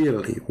that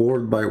clearly,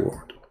 word by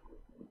word.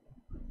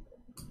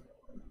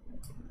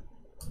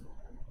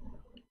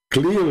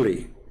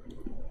 Clearly,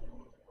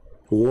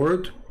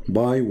 word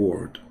by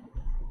word.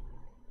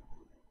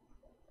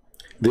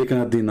 They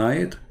cannot deny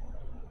it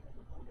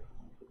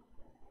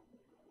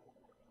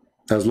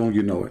as long as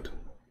you know it.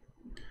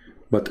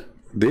 But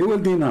they will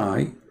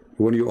deny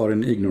when you are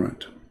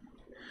ignorant.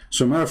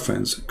 So my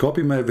friends,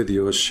 copy my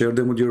videos, share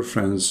them with your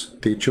friends,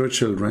 teach your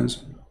children,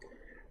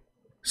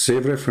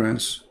 save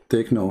reference,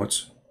 take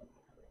notes,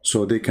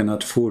 so they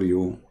cannot fool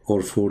you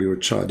or fool your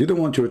child. You don't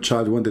want your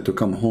child one day to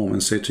come home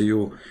and say to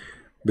you,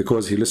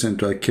 because he listened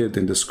to a kid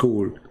in the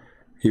school,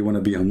 he want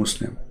to be a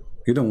Muslim.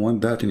 You don't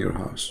want that in your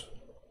house.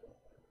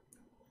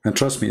 And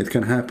trust me, it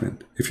can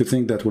happen. If you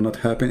think that will not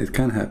happen, it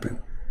can happen.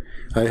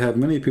 I have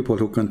many people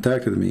who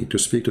contacted me to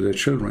speak to their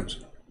children,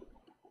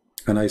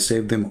 and I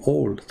saved them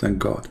all, thank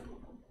God.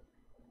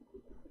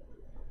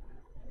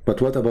 But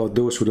what about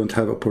those who don't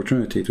have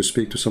opportunity to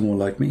speak to someone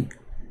like me?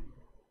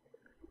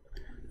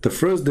 The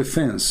first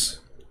defense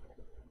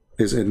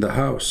is in the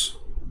house.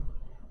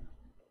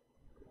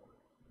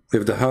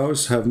 If the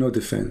house have no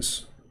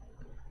defense,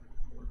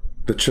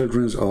 the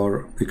children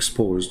are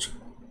exposed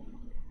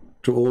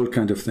to all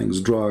kinds of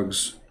things,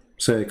 drugs,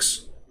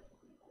 sex,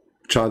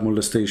 child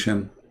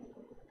molestation.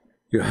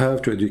 You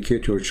have to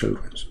educate your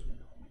children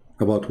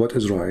about what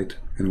is right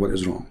and what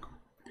is wrong,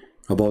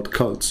 about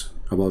cults,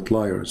 about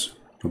liars,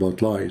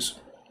 about lies.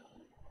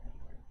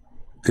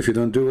 If you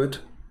don't do it,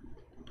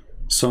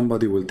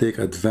 somebody will take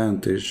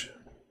advantage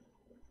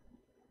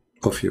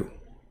of you.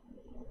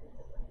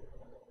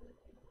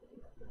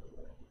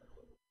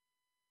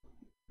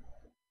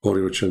 Or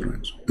your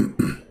children.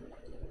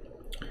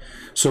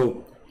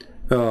 So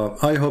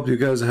I hope you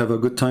guys have a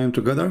good time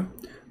together.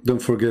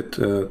 Don't forget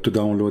to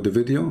download the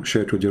video,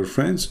 share it with your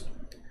friends,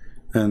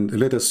 and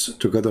let us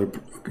together,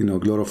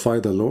 glorify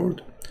the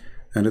Lord,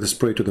 and let us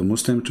pray to the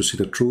Muslim to see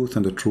the truth,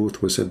 and the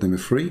truth will set them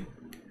free.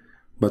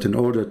 But in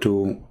order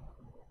to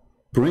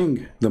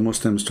bring the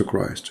Muslims to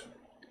Christ,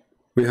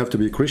 we have to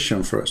be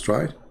Christian first,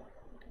 right?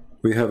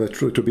 We have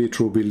to be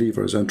true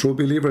believers, and true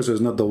believers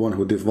is not the one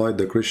who divide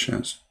the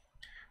Christians.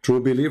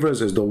 True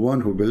believers is the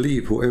one who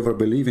believe, whoever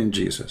believe in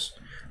Jesus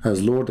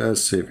as Lord,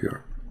 as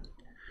Savior.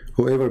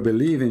 Whoever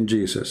believe in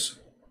Jesus,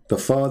 the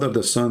Father,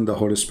 the Son, the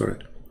Holy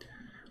Spirit.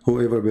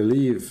 Whoever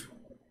believe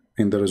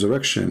in the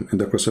resurrection, in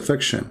the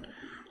crucifixion.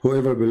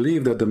 Whoever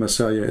believe that the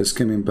Messiah is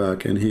coming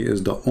back and he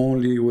is the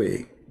only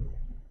way.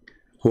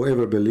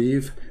 Whoever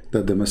believe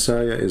that the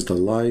Messiah is the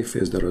life,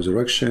 is the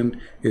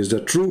resurrection, is the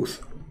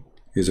truth,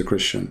 is a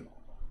Christian.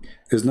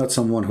 Is not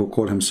someone who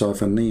call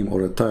himself a name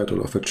or a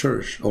title of a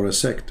church or a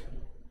sect.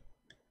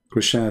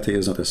 Christianity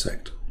is not a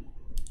sect.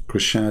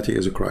 Christianity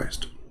is a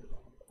Christ.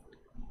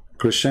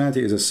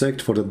 Christianity is a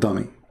sect for the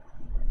dummy,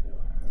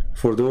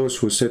 for those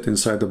who sit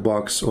inside the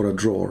box or a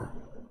drawer,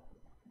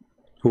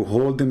 who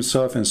hold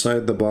themselves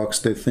inside the box.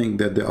 They think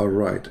that they are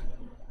right,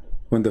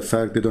 when the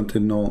fact they don't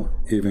know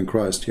even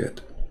Christ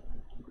yet.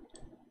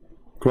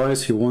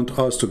 Christ, he wants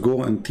us to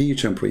go and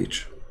teach and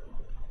preach,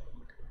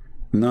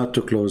 not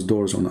to close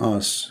doors on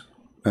us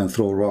and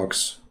throw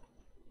rocks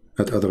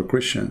at other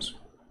Christians.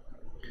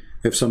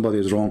 If somebody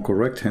is wrong,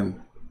 correct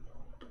him,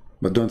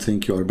 but don't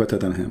think you are better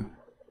than him.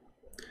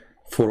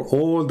 For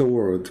all the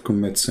world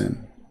commit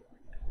sin.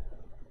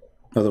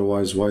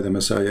 Otherwise, why the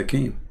Messiah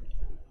came?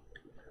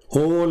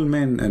 All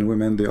men and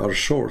women, they are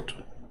short,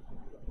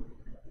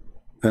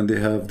 and they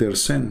have their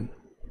sin.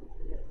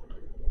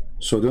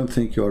 So don't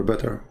think you are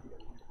better.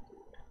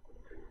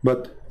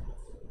 But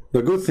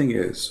the good thing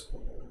is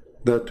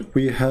that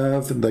we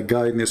have the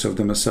guidance of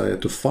the Messiah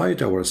to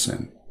fight our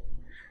sin.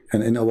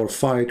 And in our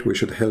fight, we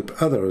should help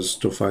others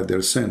to fight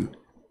their sin.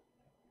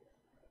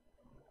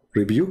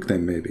 Rebuke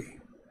them maybe.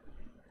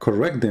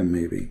 Correct them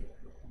maybe.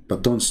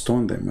 But don't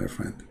stone them, my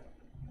friend.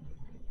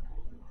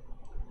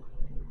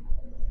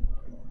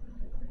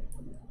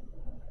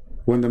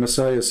 When the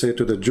Messiah said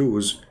to the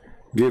Jews,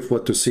 give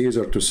what to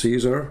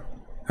Caesar,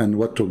 and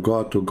what to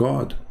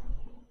God,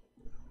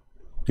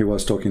 he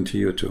was talking to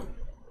you too.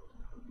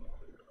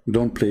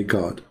 Don't play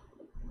God.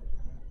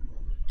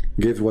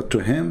 Give what to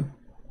him,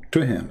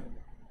 to him.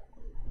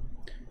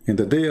 In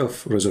the day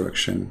of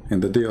resurrection, in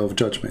the day of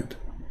judgment,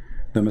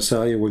 the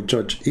Messiah will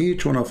judge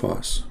each one of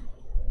us.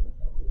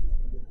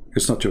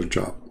 It's not your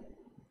job.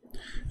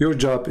 Your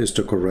job is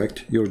to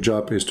correct. Your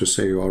job is to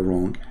say you are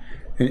wrong.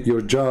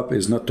 Your job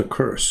is not to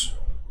curse.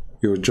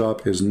 Your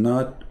job is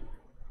not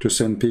to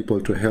send people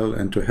to hell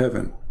and to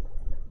heaven.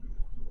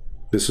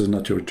 This is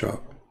not your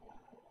job.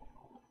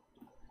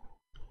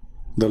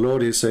 The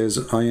Lord, he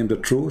says, I am the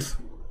truth,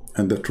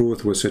 and the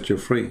truth will set you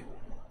free.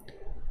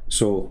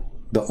 So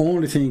the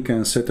only thing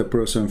can set a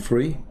person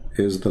free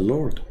is the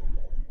Lord.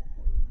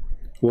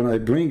 When I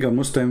bring a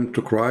Muslim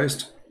to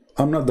Christ,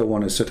 I'm not the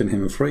one who's setting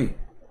him free.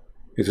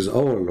 It is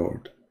our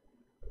Lord.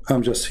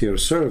 I'm just here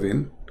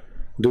serving,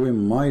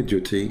 doing my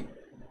duty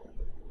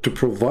to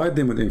provide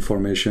them with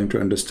information to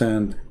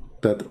understand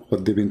that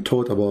what they've been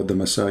taught about the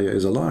Messiah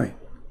is a lie.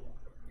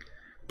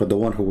 But the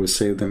one who will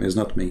save them is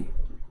not me.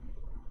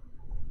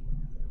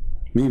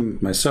 Me,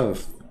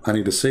 myself, I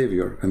need a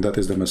Savior, and that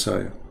is the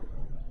Messiah.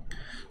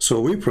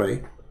 So we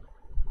pray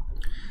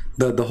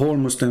that the whole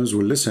Muslims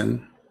will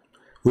listen.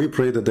 We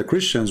pray that the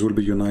Christians will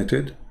be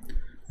united.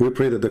 We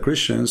pray that the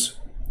Christians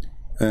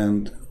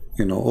and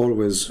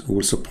always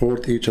will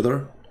support each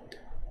other,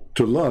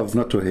 to love,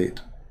 not to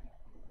hate.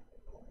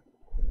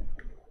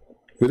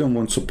 We don't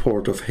want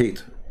support of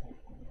hate.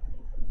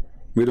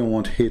 We don't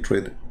want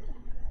hatred.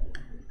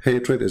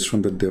 Hatred is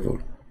from the devil.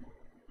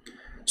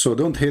 So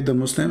don't hate the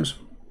Muslims.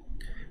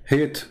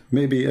 Hate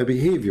maybe a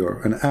behavior,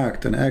 an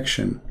act, an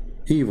action,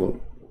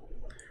 evil.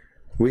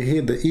 We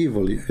hate the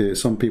evil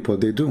some people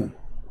they do.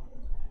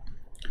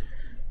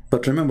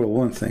 But remember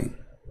one thing.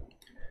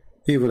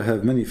 Evil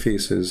have many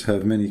faces,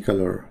 have many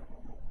color,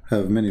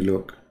 have many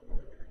look.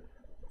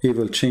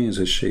 Evil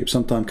changes shape.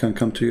 Sometimes can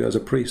come to you as a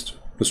priest.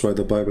 That's why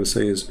the Bible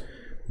says,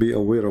 be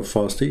aware of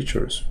false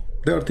teachers.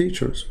 They are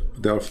teachers,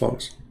 but they are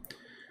false.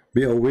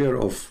 Be aware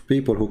of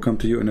people who come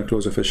to you in the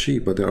clothes of a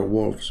sheep, but they are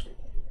wolves.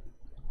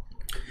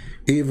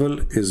 Evil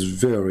is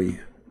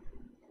very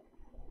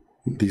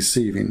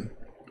deceiving.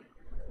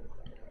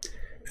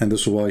 And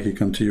this is why he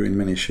comes to you in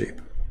many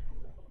shape.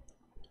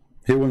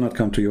 He will not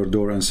come to your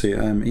door and say,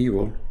 I am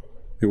evil.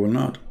 He will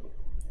not.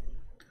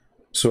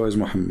 So is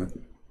Muhammad.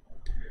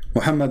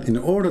 Muhammad, in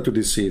order to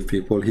deceive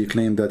people, he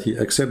claimed that he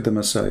accepts the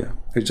Messiah.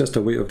 It's just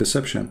a way of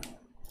deception.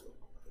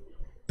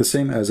 The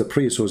same as a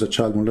priest who is a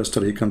child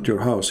molester, he comes to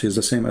your house. He is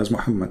the same as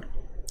Muhammad.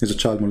 He's a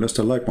child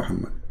molester like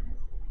Muhammad.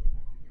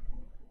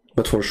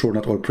 But for sure,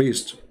 not all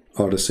priests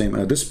are the same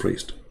as this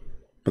priest.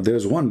 But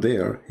there's one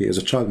there, he is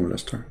a child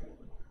molester.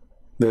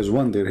 There's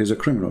one there, he's a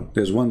criminal.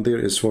 There's one there,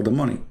 is for the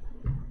money.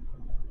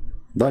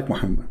 Like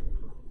Muhammad.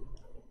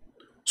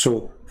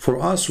 So for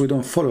us, we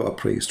don't follow a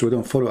priest, we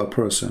don't follow a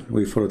person,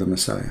 we follow the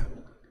Messiah.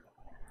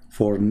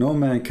 For no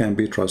man can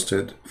be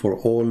trusted, for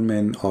all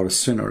men are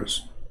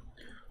sinners.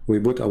 We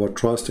put our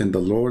trust in the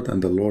Lord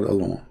and the Lord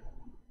alone.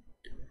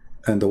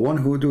 And the one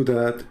who do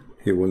that,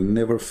 he will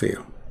never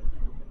fail.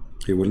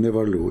 He will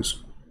never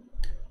lose.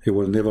 He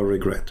will never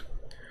regret.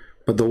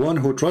 But the one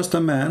who trusts a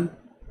man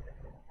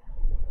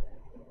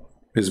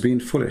is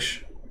being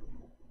foolish.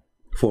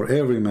 For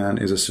every man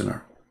is a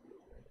sinner,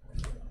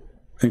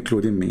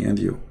 including me and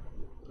you.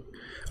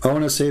 I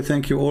want to say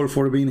thank you all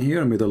for being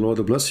here. May the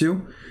Lord bless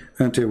you.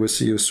 Until we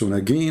see you soon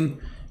again.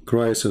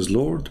 Christ is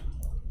Lord.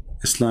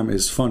 Islam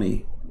is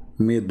funny,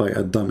 made by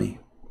a dummy.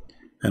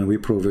 And we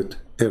prove it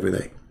every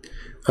day.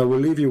 I will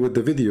leave you with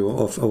the video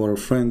of our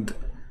friend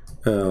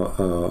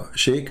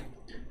Sheikh.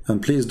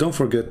 And please don't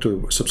forget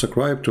to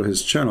subscribe to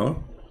his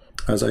channel.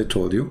 As I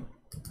told you,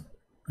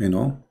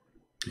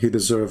 he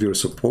deserves your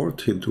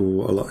support. He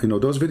do a lot.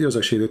 Those videos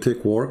actually, they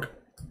take work,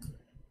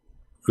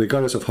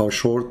 regardless of how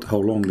short, how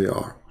long they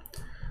are.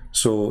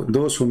 So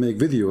those who make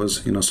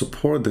videos,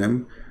 support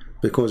them,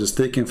 because it's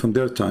taken from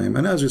their time.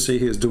 And as you see,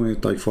 he is doing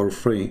it like for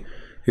free.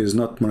 He is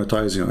not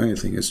monetizing or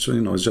anything. It's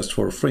it's just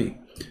for free.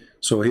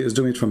 So he is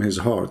doing it from his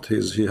heart.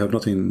 He have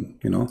nothing,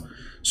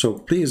 So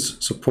please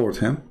support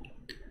him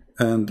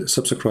and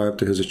subscribe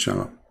to his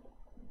channel.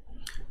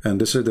 And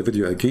this is the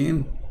video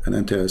again. And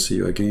until I see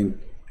you again,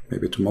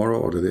 maybe tomorrow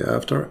or the day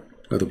after,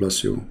 God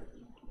bless you.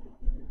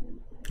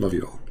 Love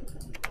you all.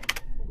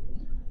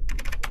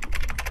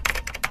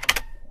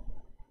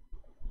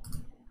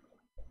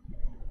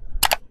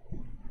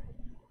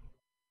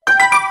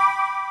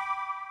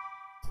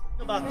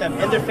 About them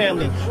and their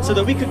family, so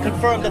that we could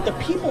confirm that the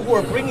people who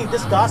are bringing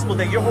this gospel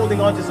that you're holding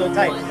on to so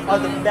tight are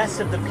the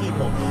best of the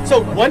people.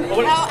 So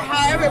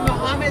however,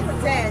 Muhammad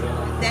said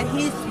that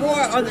he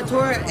swore on the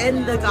Torah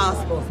and the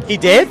Gospels. He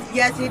did?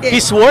 Yes, he did. He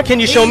swore?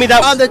 Can you show me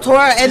that? On the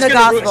Torah and the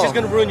Gospel. She's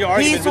going to ruin your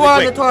argument. He swore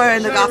on the Torah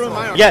and the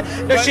Gospel. Yeah,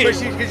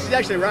 she's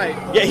actually right.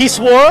 Yeah, he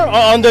swore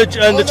on the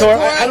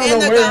Torah. I don't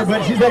know where,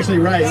 but she's actually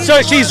right.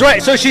 So she's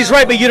right. So she's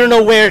right, but you don't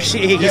know where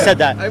he said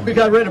that. I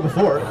read it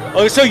before.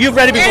 Oh, so you've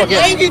read it before?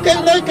 And you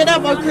can look it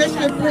up on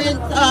Christian Prince.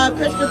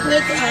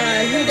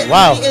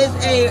 Wow. He is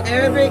a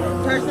Arabic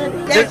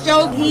person. That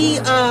show, he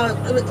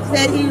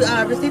said he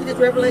received this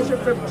revelation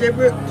from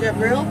Gabriel.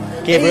 Gabriel?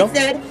 He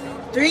said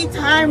 3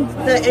 times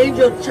the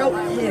angel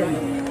choked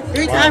him.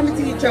 3 times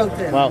he choked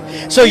him. Wow.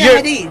 So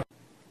you're...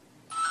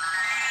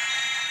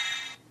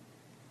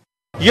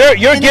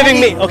 You're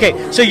giving me, okay,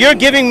 so you're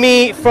giving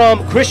me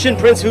from Christian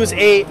Prince, who's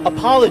a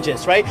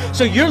apologist, right?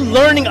 So you're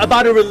learning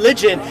about a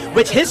religion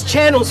which his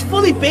channel is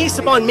fully based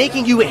upon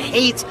making you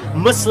hate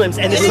Muslims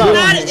and Islam.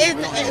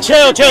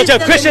 Chill,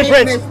 Christian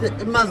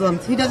Prince.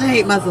 Muslims. He doesn't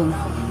hate Muslims.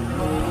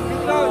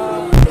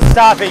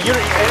 Stop it.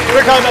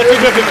 We're talking about two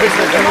different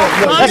Christians.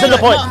 That's not the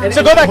point.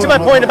 So go back to my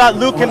point about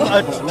Luke and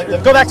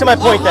go back to my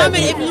point then.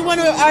 Muhammad, if you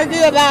want to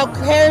argue about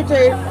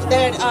character,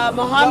 that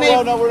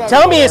Muhammad...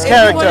 Tell me his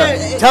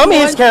character. Tell me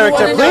his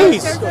character,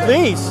 please.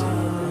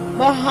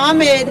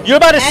 Muhammad... You're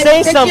about to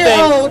say something.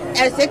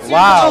 At 6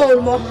 years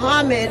old,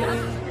 Muhammad,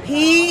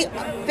 he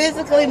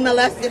physically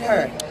molested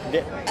her.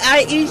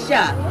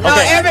 Aisha.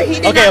 However, he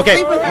did not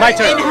sleep with her.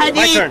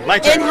 My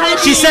turn.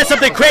 She said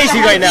something crazy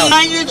right now.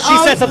 She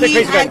said something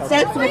crazy right now. He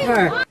had sex with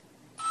her.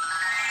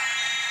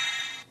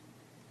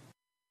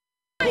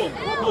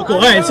 Cool.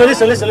 All right, so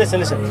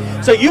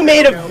listen. So you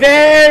made a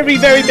very,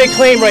 very big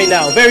claim right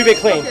now. Very big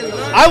claim.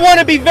 I want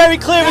to be very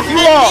clear with you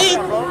all.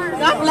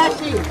 God bless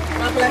you.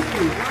 God bless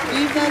you.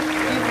 Jesus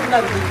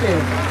loves you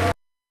too.